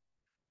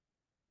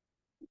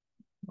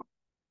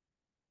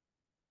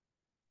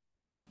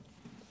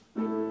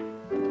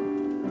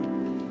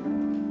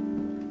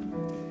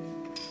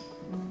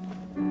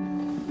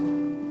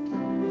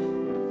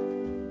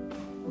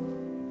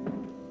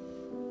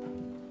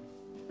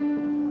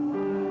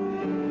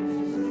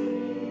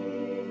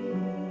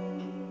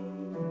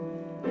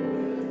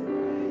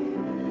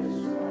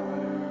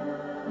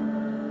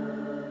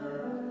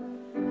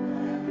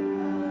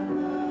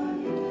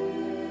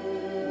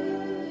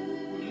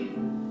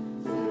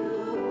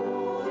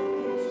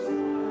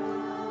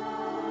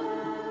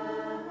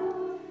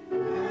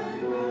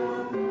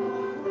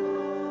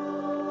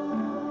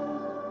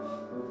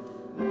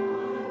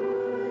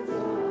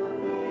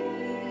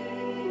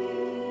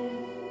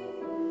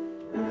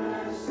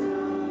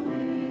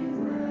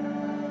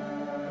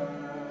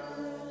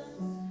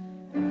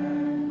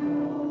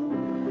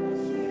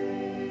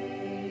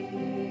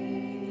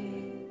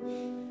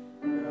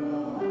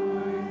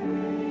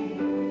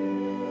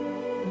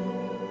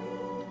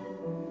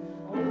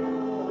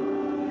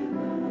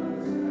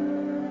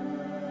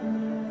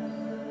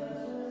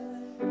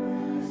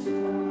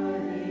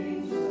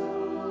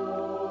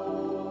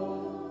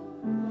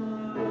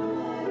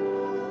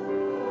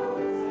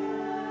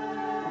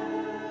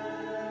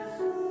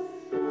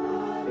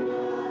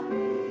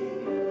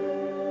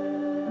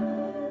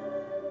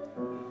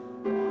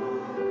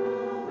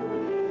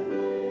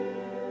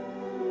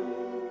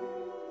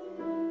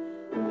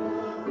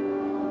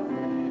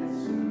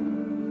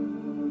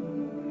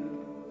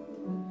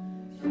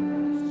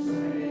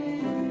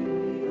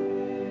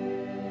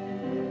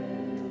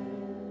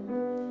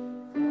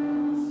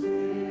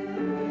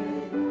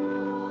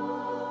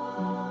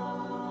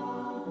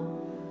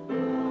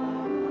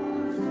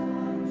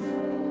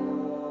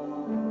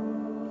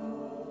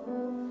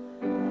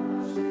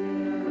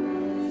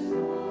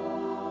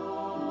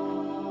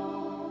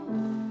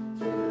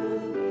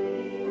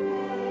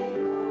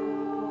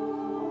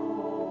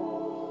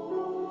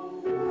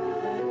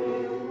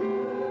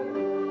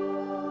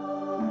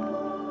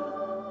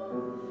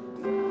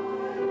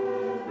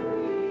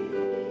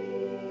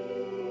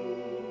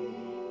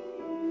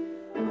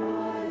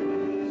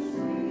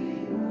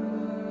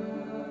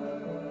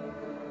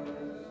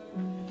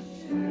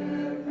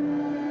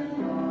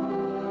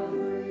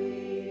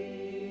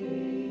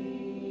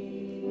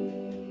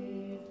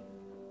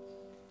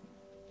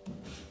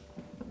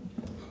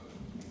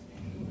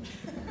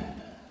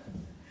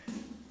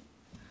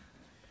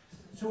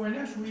 So our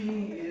next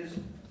reading is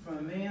from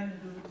a man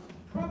who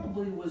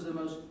probably was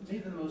maybe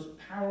the most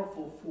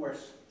powerful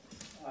force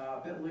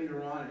a bit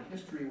later on in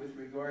history with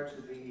regard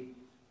to the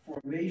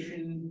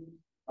formation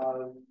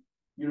of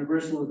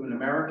Universalism in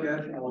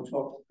America. And we'll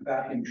talk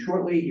about him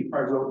shortly. He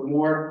probably wrote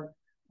more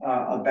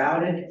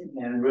about it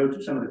and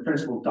wrote some of the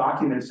principal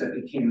documents that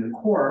became the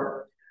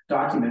core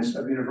documents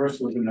of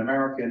Universalism in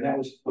America, and that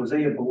was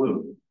Hosea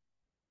Ballou.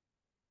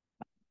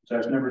 So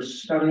that's number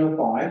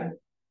 705.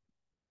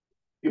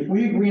 If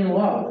we agree in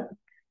love,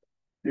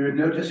 there is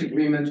no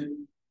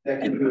disagreement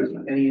that can do us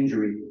any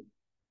injury.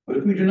 But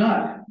if we do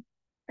not,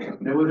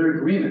 no other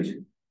agreement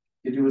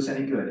can do us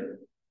any good.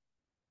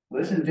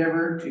 Let us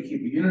endeavor to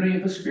keep the unity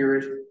of the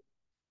Spirit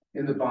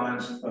in the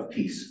bonds of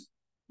peace.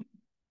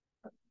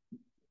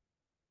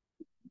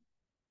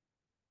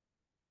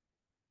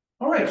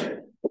 All right,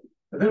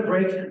 bit of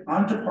break,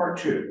 on to part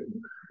two.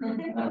 I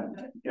don't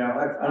think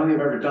I've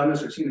ever done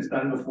this or seen this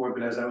done before,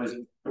 but as I was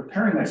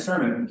preparing my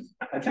sermon,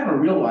 I kind of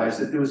realized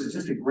that there was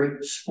just a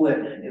great split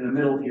in the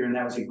middle here, and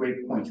that was a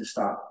great point to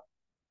stop.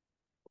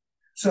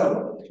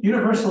 So,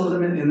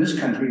 universalism in this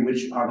country,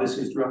 which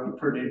obviously is directly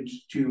pertinent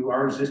to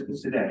our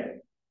existence today.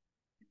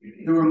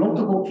 There were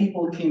multiple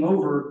people who came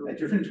over at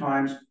different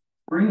times,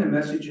 bringing the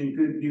message and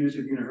good news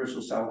of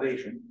universal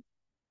salvation.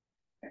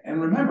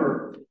 And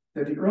remember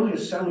that the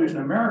earliest settlers in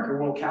America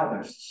were all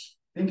Calvinists.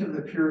 Think of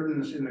the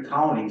Puritans in the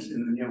colonies,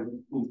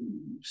 who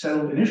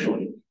settled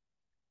initially.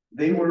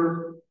 They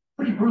were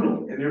pretty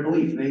brutal in their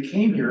belief. They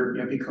came here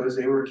because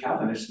they were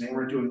Calvinists and they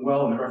weren't doing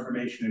well in the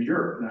Reformation in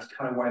Europe, and that's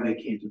kind of why they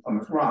came to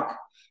Plymouth Rock.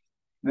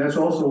 And that's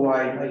also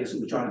why, I guess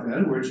it was Jonathan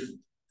Edwards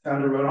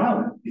founded Rhode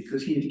Island,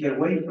 because he had to get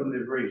away from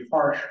the very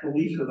harsh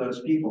beliefs of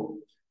those people.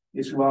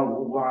 It's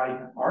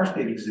why our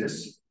state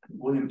exists.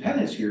 William Penn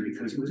is here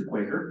because he was a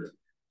Quaker,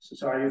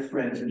 Society of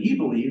Friends, and he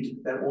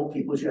believed that all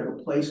people should have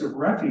a place of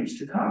refuge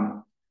to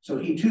come. So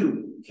he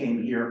too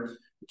came here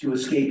to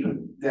escape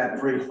that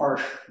very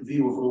harsh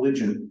view of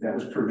religion that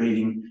was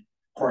pervading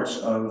parts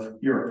of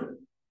Europe.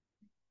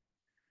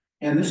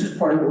 And this is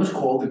part of what was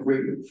called the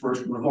Great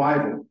First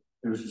Revival.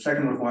 There was a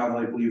second revival,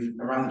 I believe,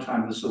 around the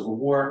time of the Civil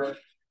War,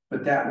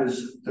 but that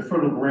was the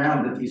fertile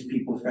ground that these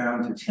people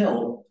found to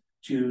till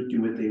to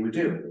do what they would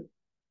do.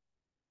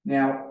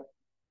 Now,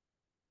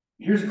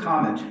 here's a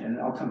comment, and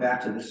I'll come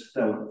back to this.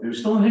 So there's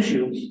still an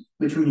issue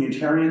between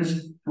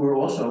Unitarians, who are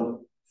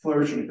also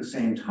flourishing at the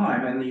same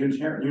time, and the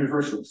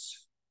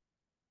Universalists.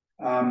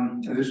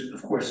 And this,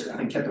 of course, I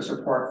think kept us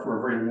apart for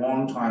a very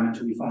long time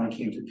until we finally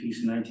came to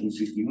peace in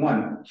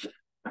 1961.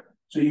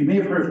 So you may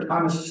have heard of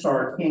Thomas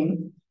Starr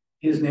King.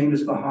 His name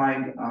is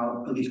behind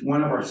at least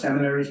one of our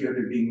seminaries, the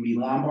other being Reed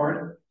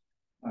Lombard,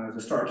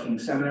 the Starr King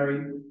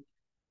Seminary.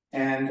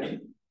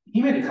 And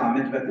he made a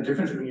comment about the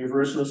difference between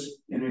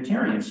Universalists and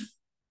Unitarians.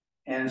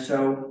 And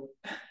so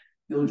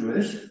you'll enjoy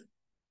this.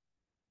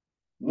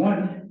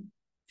 One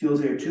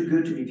feels they are too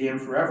good to be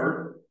damned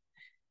forever.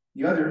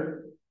 The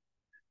other,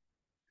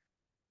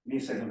 give me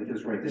a second,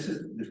 because right, this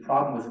is the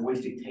problem with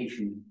voice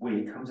dictation, way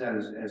it comes out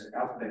as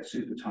alphabet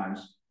soup at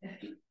times.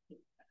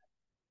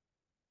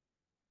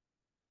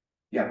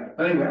 Yeah,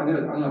 but anyway, I'm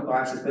gonna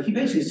box this. But he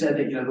basically said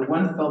that the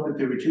one felt that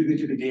they were too good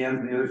to be damned,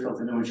 and the other felt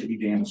that no one should be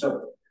damned.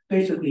 So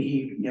basically,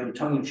 he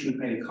tongue in cheek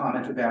made a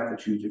comment about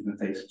the two different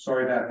things.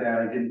 Sorry about that.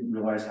 I didn't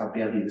realize how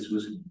badly this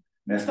was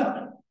messed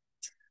up.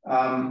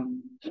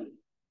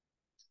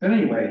 But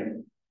anyway,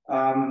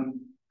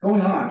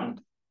 going on,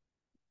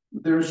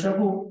 there are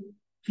several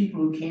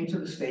people who came to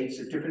the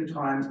States at different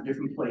times, at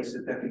different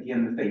places that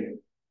began the faith.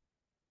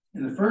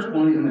 And the first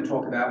one I'm going to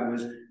talk about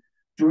was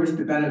George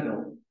de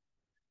Benneville.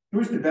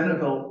 George de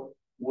Benneville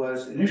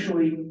was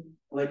initially,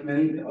 like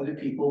many other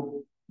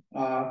people,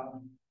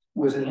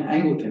 was an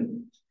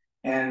Anglican,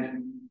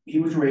 and he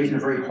was raised in a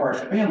very harsh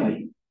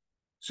family.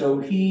 So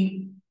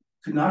he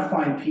could not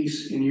find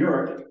peace in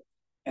Europe,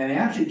 and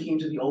actually came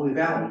to the Oley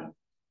Valley.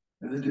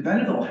 And the de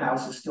Benneville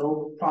house is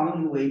still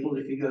prominently labeled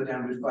if you go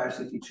down Route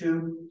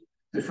 562.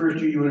 The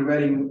first year in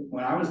Reading,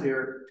 when I was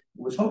there,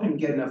 was hoping to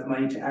get enough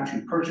money to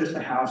actually purchase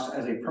the house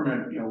as a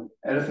permanent,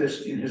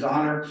 edifice in his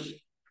honor.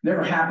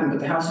 Never happened, but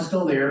the house is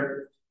still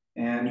there,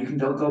 and you can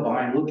go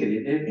by and look at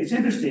it. It's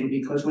interesting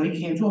because when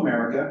he came to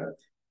America,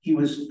 he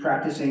was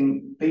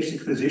practicing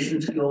basic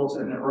physician skills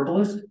as an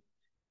herbalist.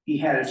 He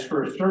had his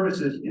first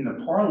services in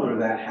the parlor of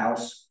that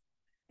house,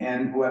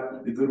 and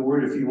what the good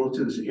word, if you will,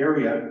 to this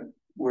area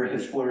where it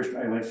has flourished,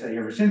 I would say,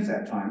 ever since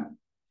that time.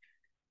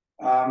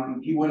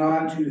 He went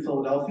on to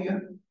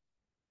Philadelphia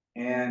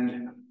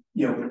and,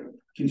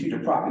 continued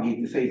to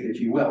propagate the faith, if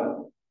you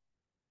will.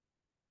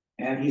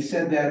 And he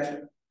said that,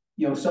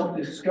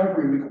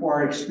 self-discovery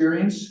required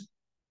experience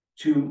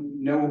to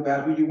know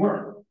about who you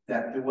were,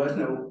 that there was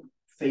no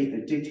faith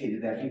that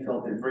dictated that. He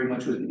felt that very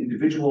much was an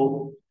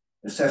individual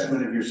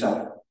assessment of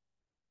yourself.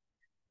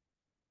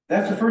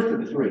 That's the first of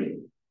the three.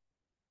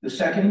 The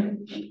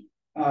second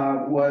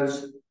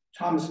was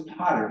Thomas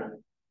Potter.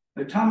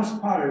 But Thomas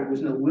Potter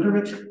was an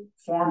illiterate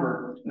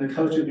farmer on the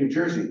coast of New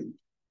Jersey.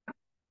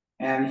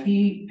 And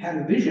he had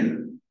a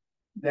vision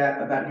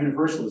about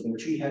universalism,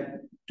 which he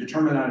had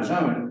determined on his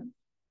own.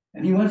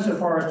 And he went so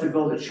far as to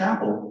build a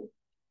chapel,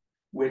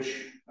 which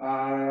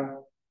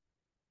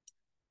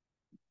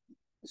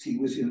he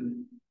was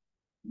in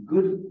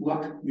Good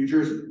Luck, New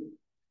Jersey.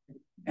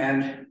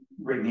 And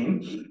great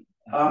name.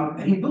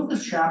 And he built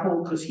this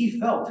chapel because he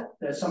felt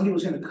that somebody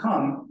was going to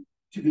come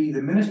to be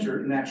the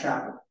minister in that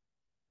chapel.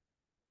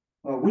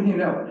 Well, wouldn't you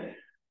know it?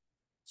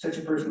 Such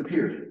a person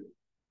appeared.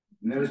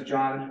 And there was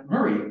John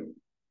Murray,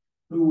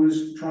 who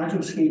was trying to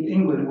escape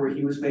England, where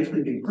he was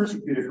basically being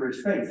persecuted for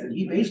his faith. And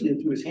he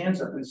basically threw his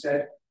hands up and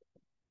said,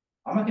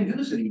 I'm not going to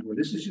do this anymore.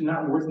 This is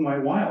not worth my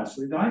while.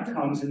 So the guy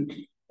comes and,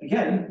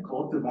 again,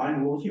 call it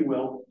divine will, if you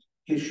will.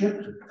 His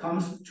ship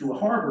comes to a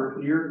harbor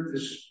near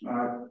this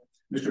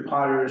Mr.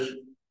 Potter's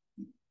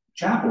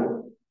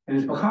chapel and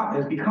is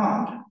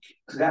becalmed,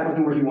 because that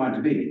wasn't where he wanted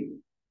to be.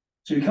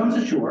 So he comes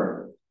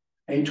ashore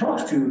and he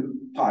talks to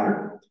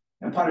Potter,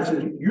 And Potter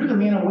said, "You're the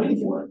man I'm waiting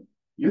for.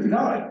 You're the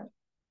guy."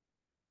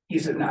 He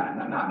said,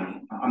 "Nah, not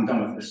me. I'm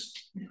done with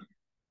this."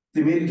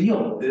 They made a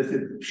deal that if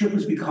the ship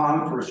was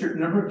becalmed for a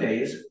certain number of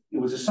days, it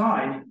was a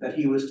sign that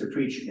he was to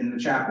preach in the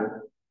chapel.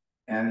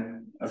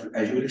 And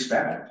as you would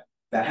expect,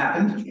 that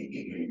happened.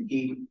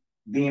 He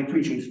began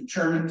preaching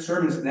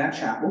sermons in that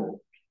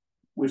chapel,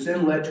 which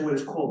then led to what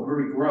is called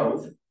Murray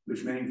Grove,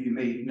 which many of you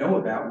may know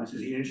about, which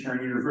is a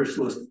Unitarian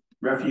Universalist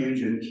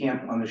refuge and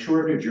camp on the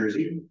shore of New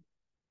Jersey,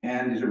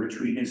 and is a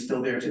retreat and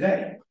still there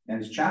today. And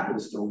his chapel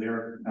is still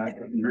there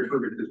in Rick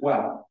as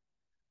well.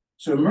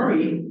 So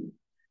Murray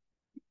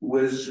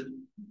was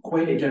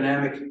quite a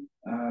dynamic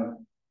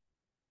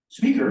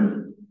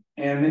speaker,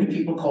 and many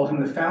people called him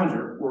the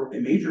founder or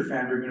a major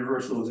founder of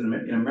Universalism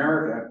in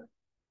America.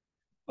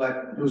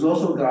 But there was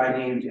also a guy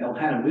named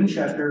Elhanan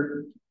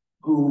Winchester,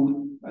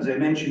 who, as I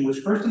mentioned, was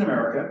first in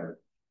America,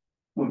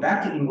 went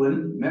back to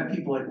England, met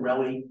people like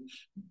Relly,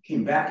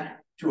 came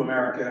back to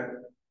America,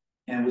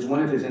 and was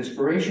one of his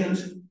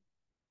inspirations,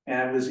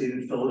 and was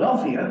in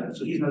Philadelphia,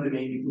 so he's another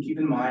name you can keep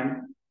in mind.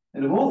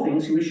 And of all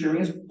things, he was sharing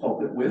his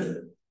pulpit with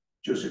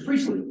Joseph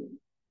Priestley.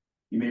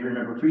 You may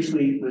remember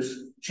Priestley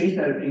was chased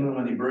out of England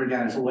when they burned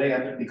down his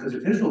lab because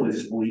of his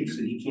religious beliefs,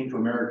 and he came to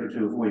America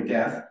to avoid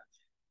death.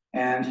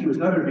 And he was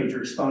another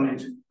major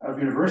exponent of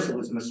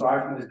Universalism,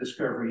 aside from his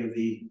discovery of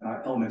the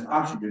element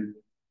oxygen,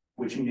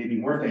 which he made be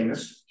more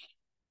famous.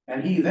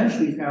 And he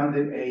eventually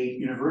founded a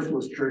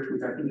Universalist church,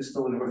 which I think is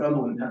still in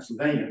Northumberland,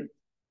 Pennsylvania,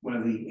 one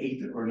of the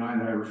 8 or 9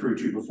 that I referred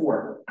to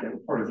before, that were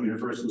part of the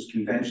Universalist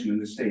convention in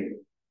the state.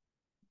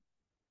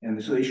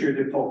 And so they shared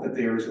their pulpit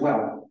there as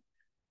well.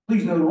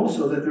 Please note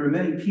also that there are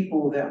many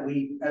people that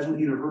we, as with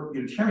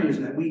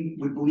Unitarianism, that we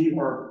would believe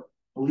are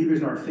believers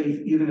in our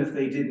faith, even if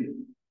they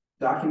didn't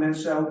document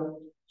so.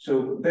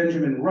 So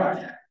Benjamin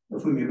Rush,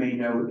 of whom you may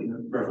know in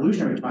the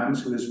revolutionary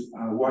times, who was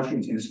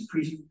Washington's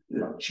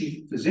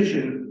chief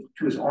physician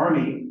to his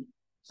army,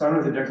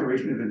 started the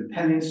Declaration of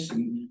Independence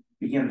and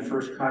began the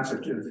first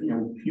concept of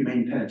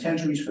humane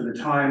penitentiaries for the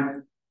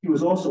time. He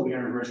was also a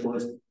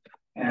Universalist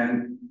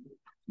and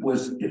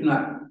was, if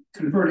not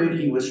converted,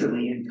 he was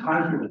certainly in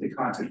conflict with the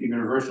concept of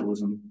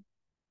universalism.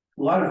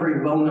 A lot of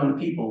very well-known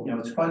people,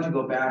 it's fun to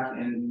go back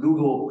and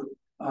Google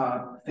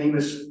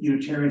famous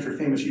Unitarians or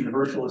famous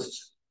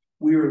Universalists.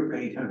 We are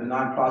a kind of a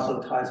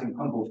non-proselytizing,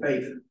 humble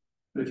faith.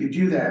 But if you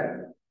do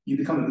that, you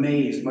become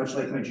amazed, much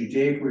like my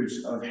Judaic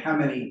roots, of how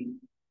many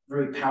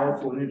very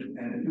powerful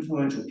and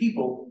influential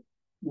people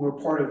were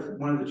part of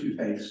one of the two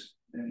faiths,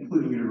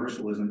 including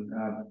Universalism.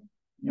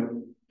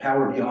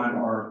 Power beyond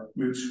our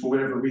roots, for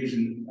whatever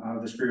reason,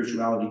 the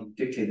spirituality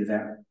dictated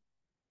that.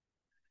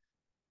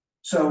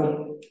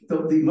 So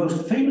the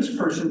most famous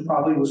person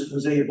probably was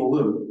Hosea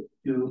Ballou,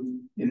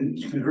 who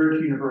converted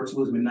to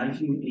Universalism in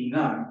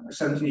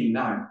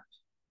 1789.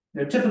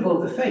 Now,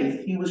 typical of the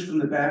faith, he was from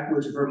the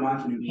backwoods of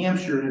Vermont and New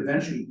Hampshire, and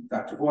eventually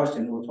got to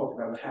Boston. We'll talk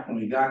about what happened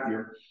when he got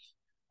there.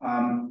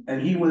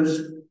 And he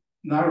was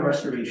not a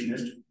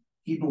restorationist.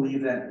 He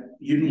believed that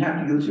you didn't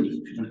have to go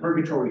to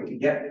purgatory to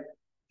get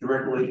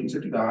direct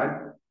relationship to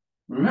God.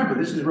 Remember,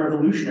 this is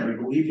revolutionary,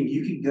 believing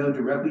you could go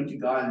directly to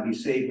God and be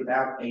saved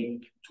without a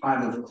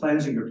time of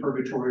cleansing or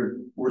purgatory, or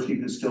worse,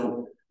 even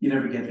still, you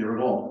never get there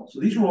at all.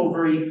 So these were all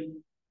very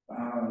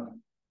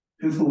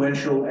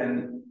influential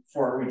and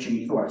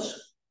far-reaching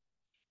thoughts.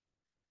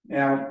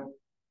 Now,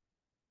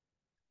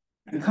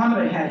 the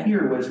comment I had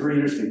here was very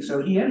interesting.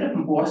 So he ended up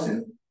in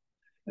Boston,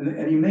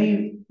 and you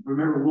may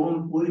remember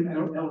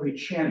William Ellery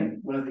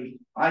Channing, one of the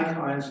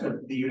icons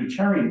of the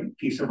Unitarian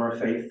piece of our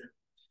faith.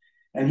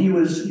 And he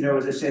was,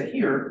 as I said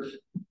here,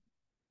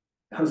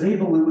 Hosea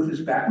Ballou, with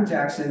his backwards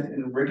accent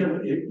and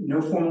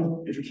no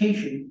formal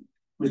education,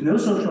 was no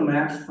social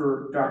match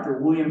for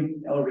Dr.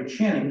 William Ellery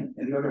Channing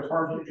and the other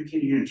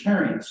Harvard-educated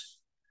Unitarians,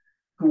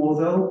 who,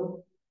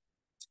 although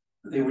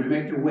they would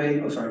make their way,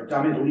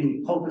 dominate the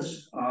leading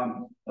pulpits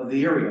of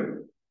the area,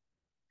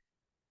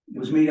 it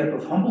was made up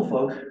of humble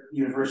folk,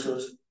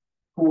 Universalists,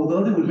 who,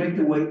 although they would make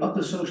their way up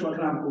the social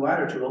economic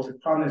ladder to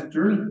relative prominence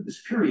during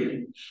this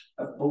period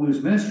of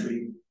Ballou's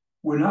ministry,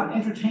 were not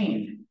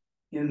entertained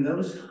in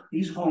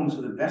these homes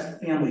of the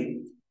best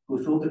family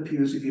who filled the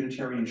pews of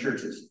Unitarian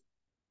churches.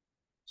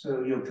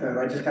 So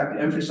I just have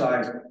to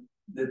emphasize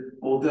that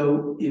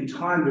although in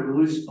time the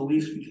religious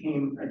beliefs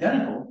became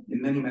identical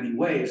in many, many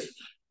ways,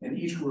 and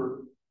each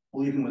were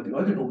believing what the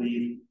other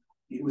believed,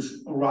 it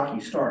was a rocky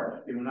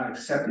start. They were not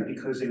accepted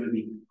because they would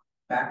be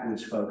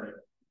backwoods folk.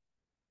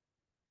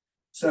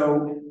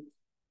 So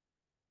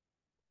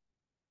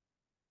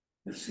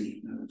let's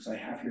see, what I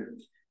have here.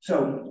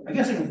 So I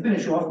guess I can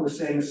finish off with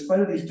saying, in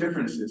spite of these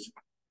differences,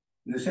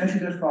 in the century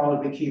that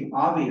followed, it became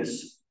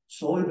obvious,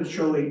 slowly but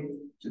surely,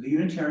 to the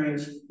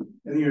Unitarians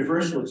and the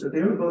Universalists that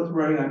they were both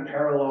running on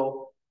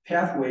parallel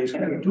pathways,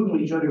 kind of doing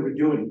what each other were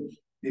doing.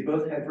 They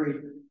both had very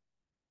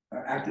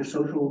active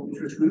social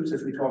interest groups,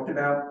 as we talked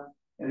about,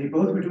 and they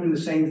both were doing the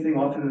same thing,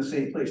 often in the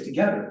same place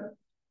together.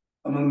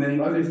 Among many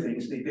other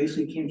things, they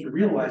basically came to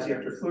realize,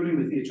 after flirting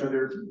with each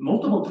other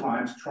multiple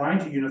times, trying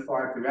to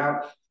unify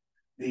throughout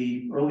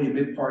the early and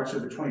mid parts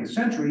of the 20th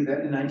century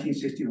that in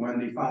 1961,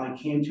 they finally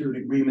came to an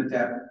agreement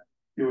that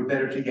they were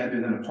better together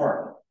than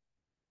apart.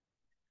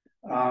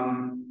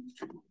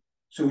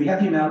 So we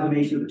have the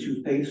amalgamation of the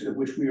two faiths, of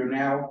which we are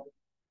now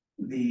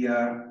the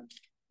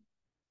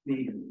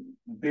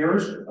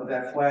bearers of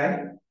that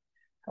flag.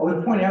 I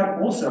would point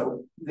out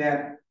also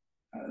that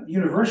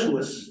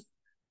Universalists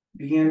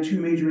began two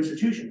major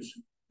institutions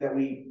that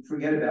we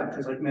forget about,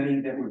 because like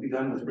many that were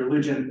begun with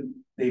religion,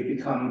 they've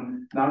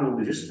become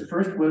non-religious. The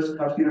first was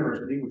Tufts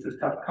University, which was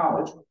Tufts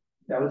College.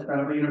 That was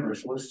founded by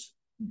Universalists.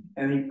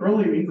 And the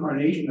earlier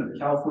incarnation of the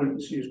California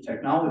Institute of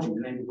Technology, the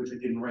name of which I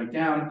didn't write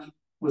down,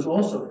 was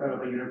also founded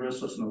by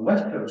Universalists on the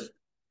West Coast,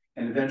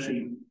 and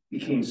eventually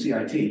became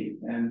CIT,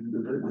 and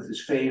with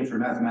its fame for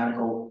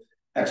mathematical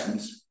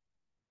excellence.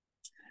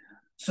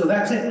 So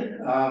that's it.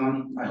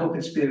 I hope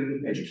it's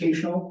been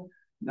educational,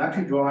 not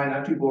too dry,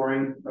 not too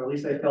boring, or at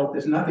least I felt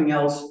there's nothing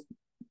else.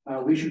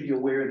 We should be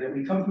aware that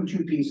we come from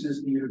two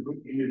pieces. The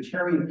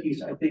Unitarian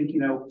piece, I think,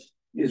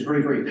 is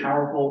very, very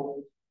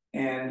powerful.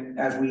 And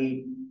as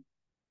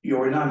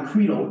are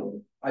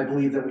non-creedal, I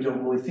believe that we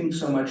don't really think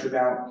so much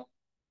about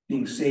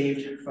being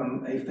saved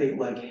from a fate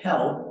like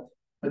hell,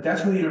 but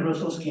that's where the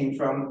Universalists came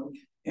from.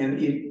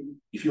 And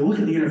if you look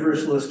at the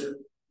Universalist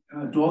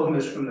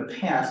dogmas from the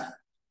past,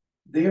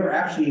 they are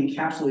actually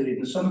encapsulated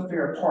in some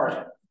fair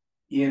part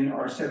in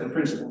our 7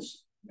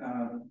 principles.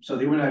 So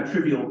they were not a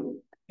trivial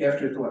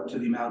afterthought to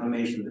the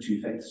amalgamation of the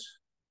two faiths.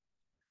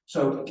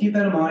 So keep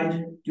that in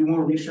mind, do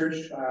more research.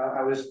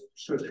 I was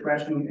sort of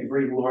scratching a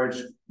very large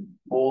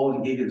bowl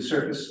and gave you the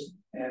surface,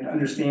 and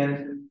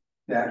understand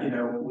that,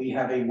 we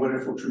have a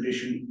wonderful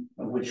tradition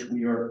of which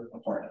we are a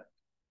part of.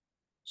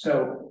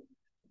 So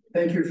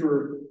thank you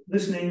for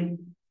listening,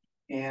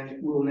 and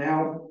we'll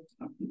now,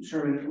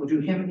 we'll do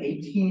hymn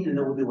 18, and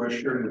then we'll do our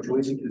sharing of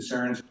joys and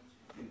concerns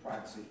in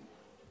privacy.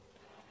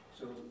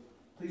 So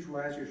please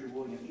rise as you're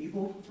willing and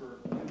able for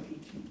hymn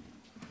 18.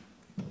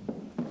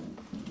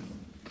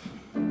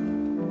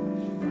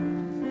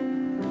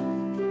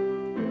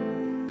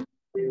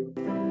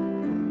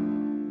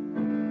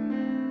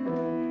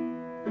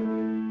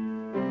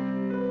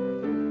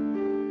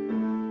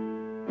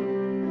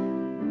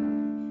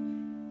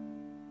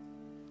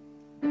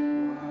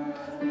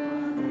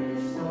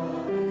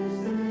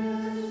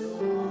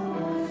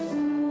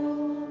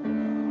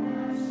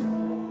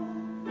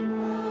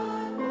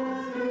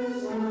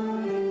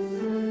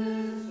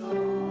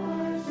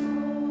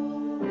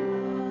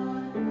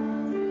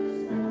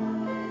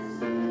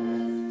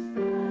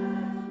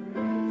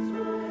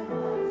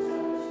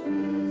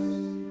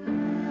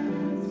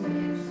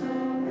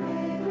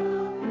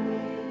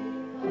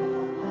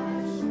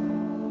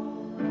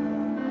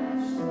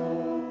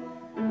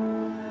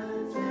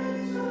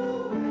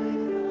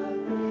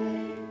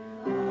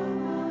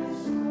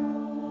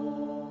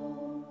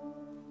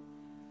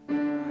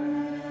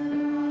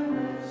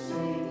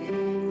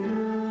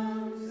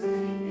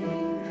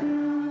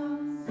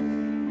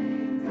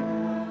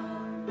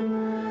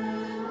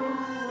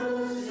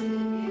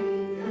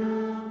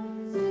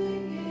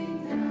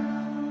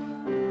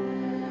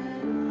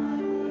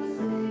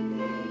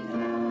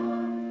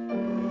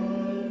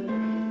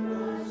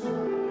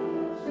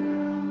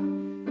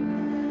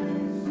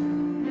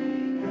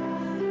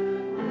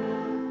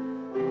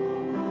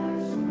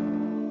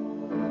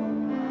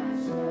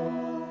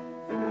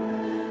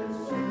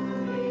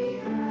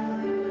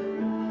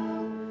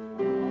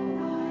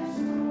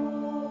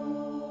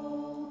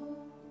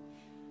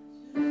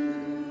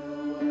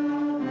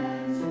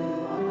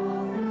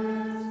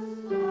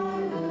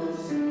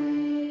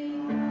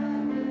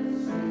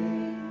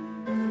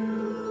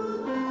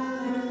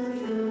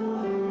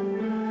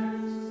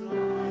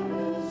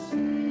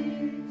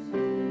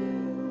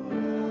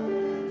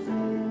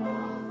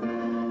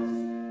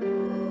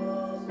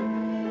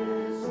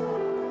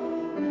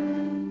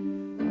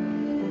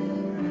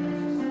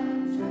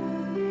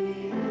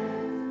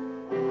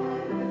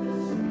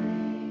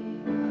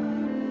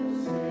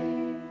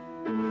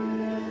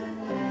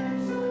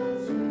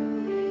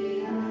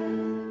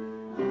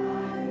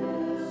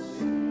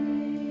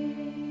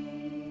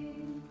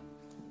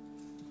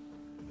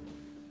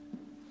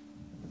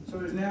 So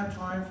it is now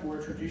time for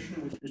a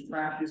tradition which is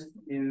practiced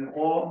in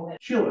all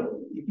Chile.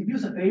 You could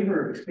use a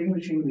favor of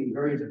extinguishing the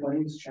various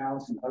flames,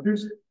 chalice, and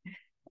others.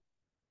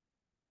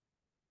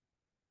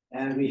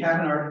 And we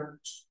have in our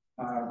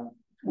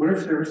word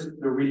of service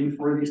the reading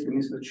for the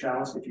extinguishing of the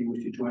chalice, if you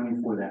wish to join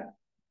me for that.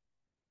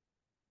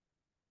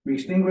 We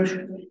extinguish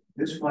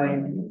this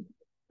flame,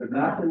 but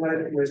not the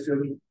light of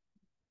wisdom,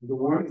 the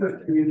warmth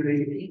of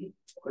community,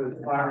 or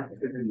the fire of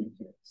divinity.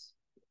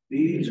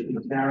 These we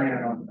carry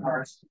out on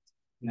hearts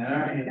and in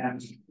our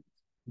hands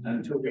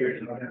until we are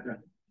together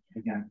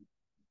again.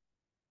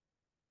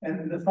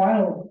 And the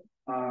final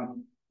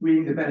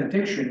reading, the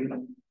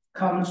benediction,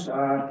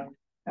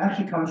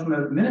 actually comes from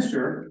a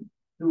minister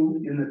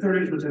who in the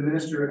 30s was a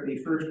minister at the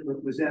first,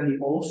 was then the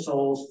All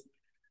Souls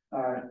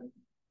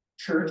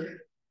Church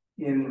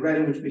in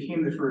Reading, which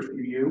became the first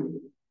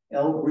UU,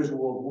 L.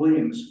 Griswold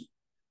Williams.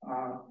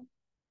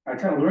 I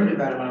kind of learned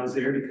about him when I was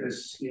there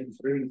because he had this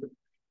very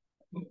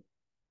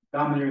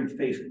domineering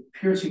face,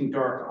 piercing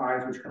dark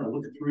eyes, which kind of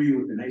looked through you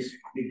with a nice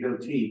big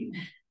goatee.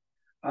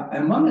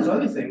 And among his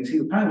other things, he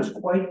kind of was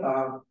quite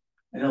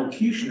an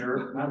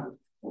elocutioner.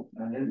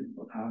 I didn't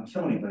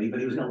tell anybody, but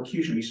he was an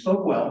elocutioner. He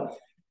spoke well,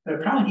 but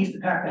apparently he used to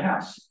pack the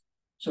house.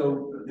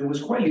 So there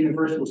was quite a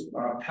universalist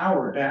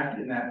power back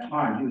in that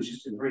time. He was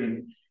just a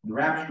very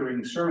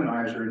enrapturing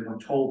sermonizer, and I'm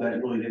told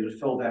that really they would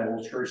fill that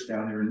old church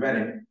down there in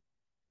Reading.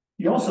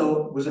 He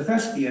also was a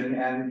thespian,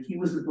 and he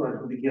was the one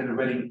who began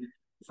the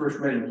first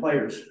Reading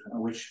players,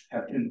 which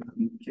have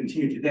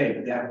continued today.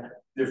 But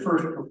their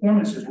first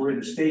performances were in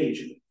the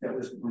stage that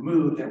was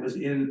removed, that was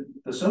in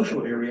the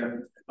social area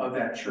of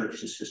that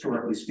church, just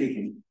historically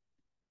speaking.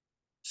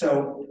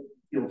 So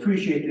you'll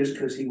appreciate this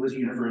because he was a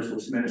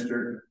Universalist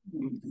minister,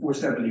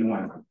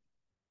 471.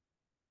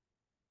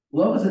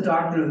 Love is the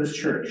doctrine of this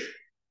church.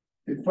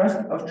 The quest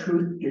of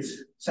truth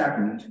is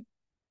sacrament,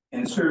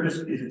 and service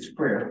is its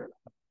prayer.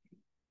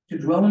 To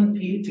dwell in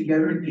peace,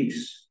 together in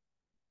peace,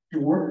 to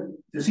work,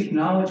 to seek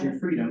knowledge and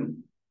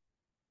freedom,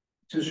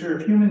 to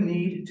serve human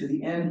need to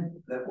the end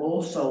that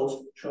all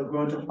souls shall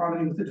grow into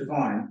harmony with the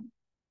divine.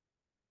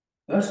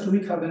 Thus do we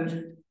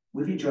covenant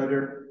with each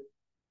other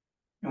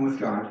and with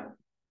God.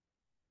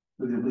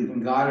 We believe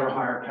in God, our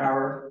higher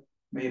power.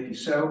 May it be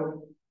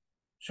so.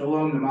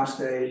 Shalom,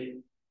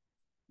 namaste.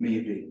 May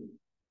it be.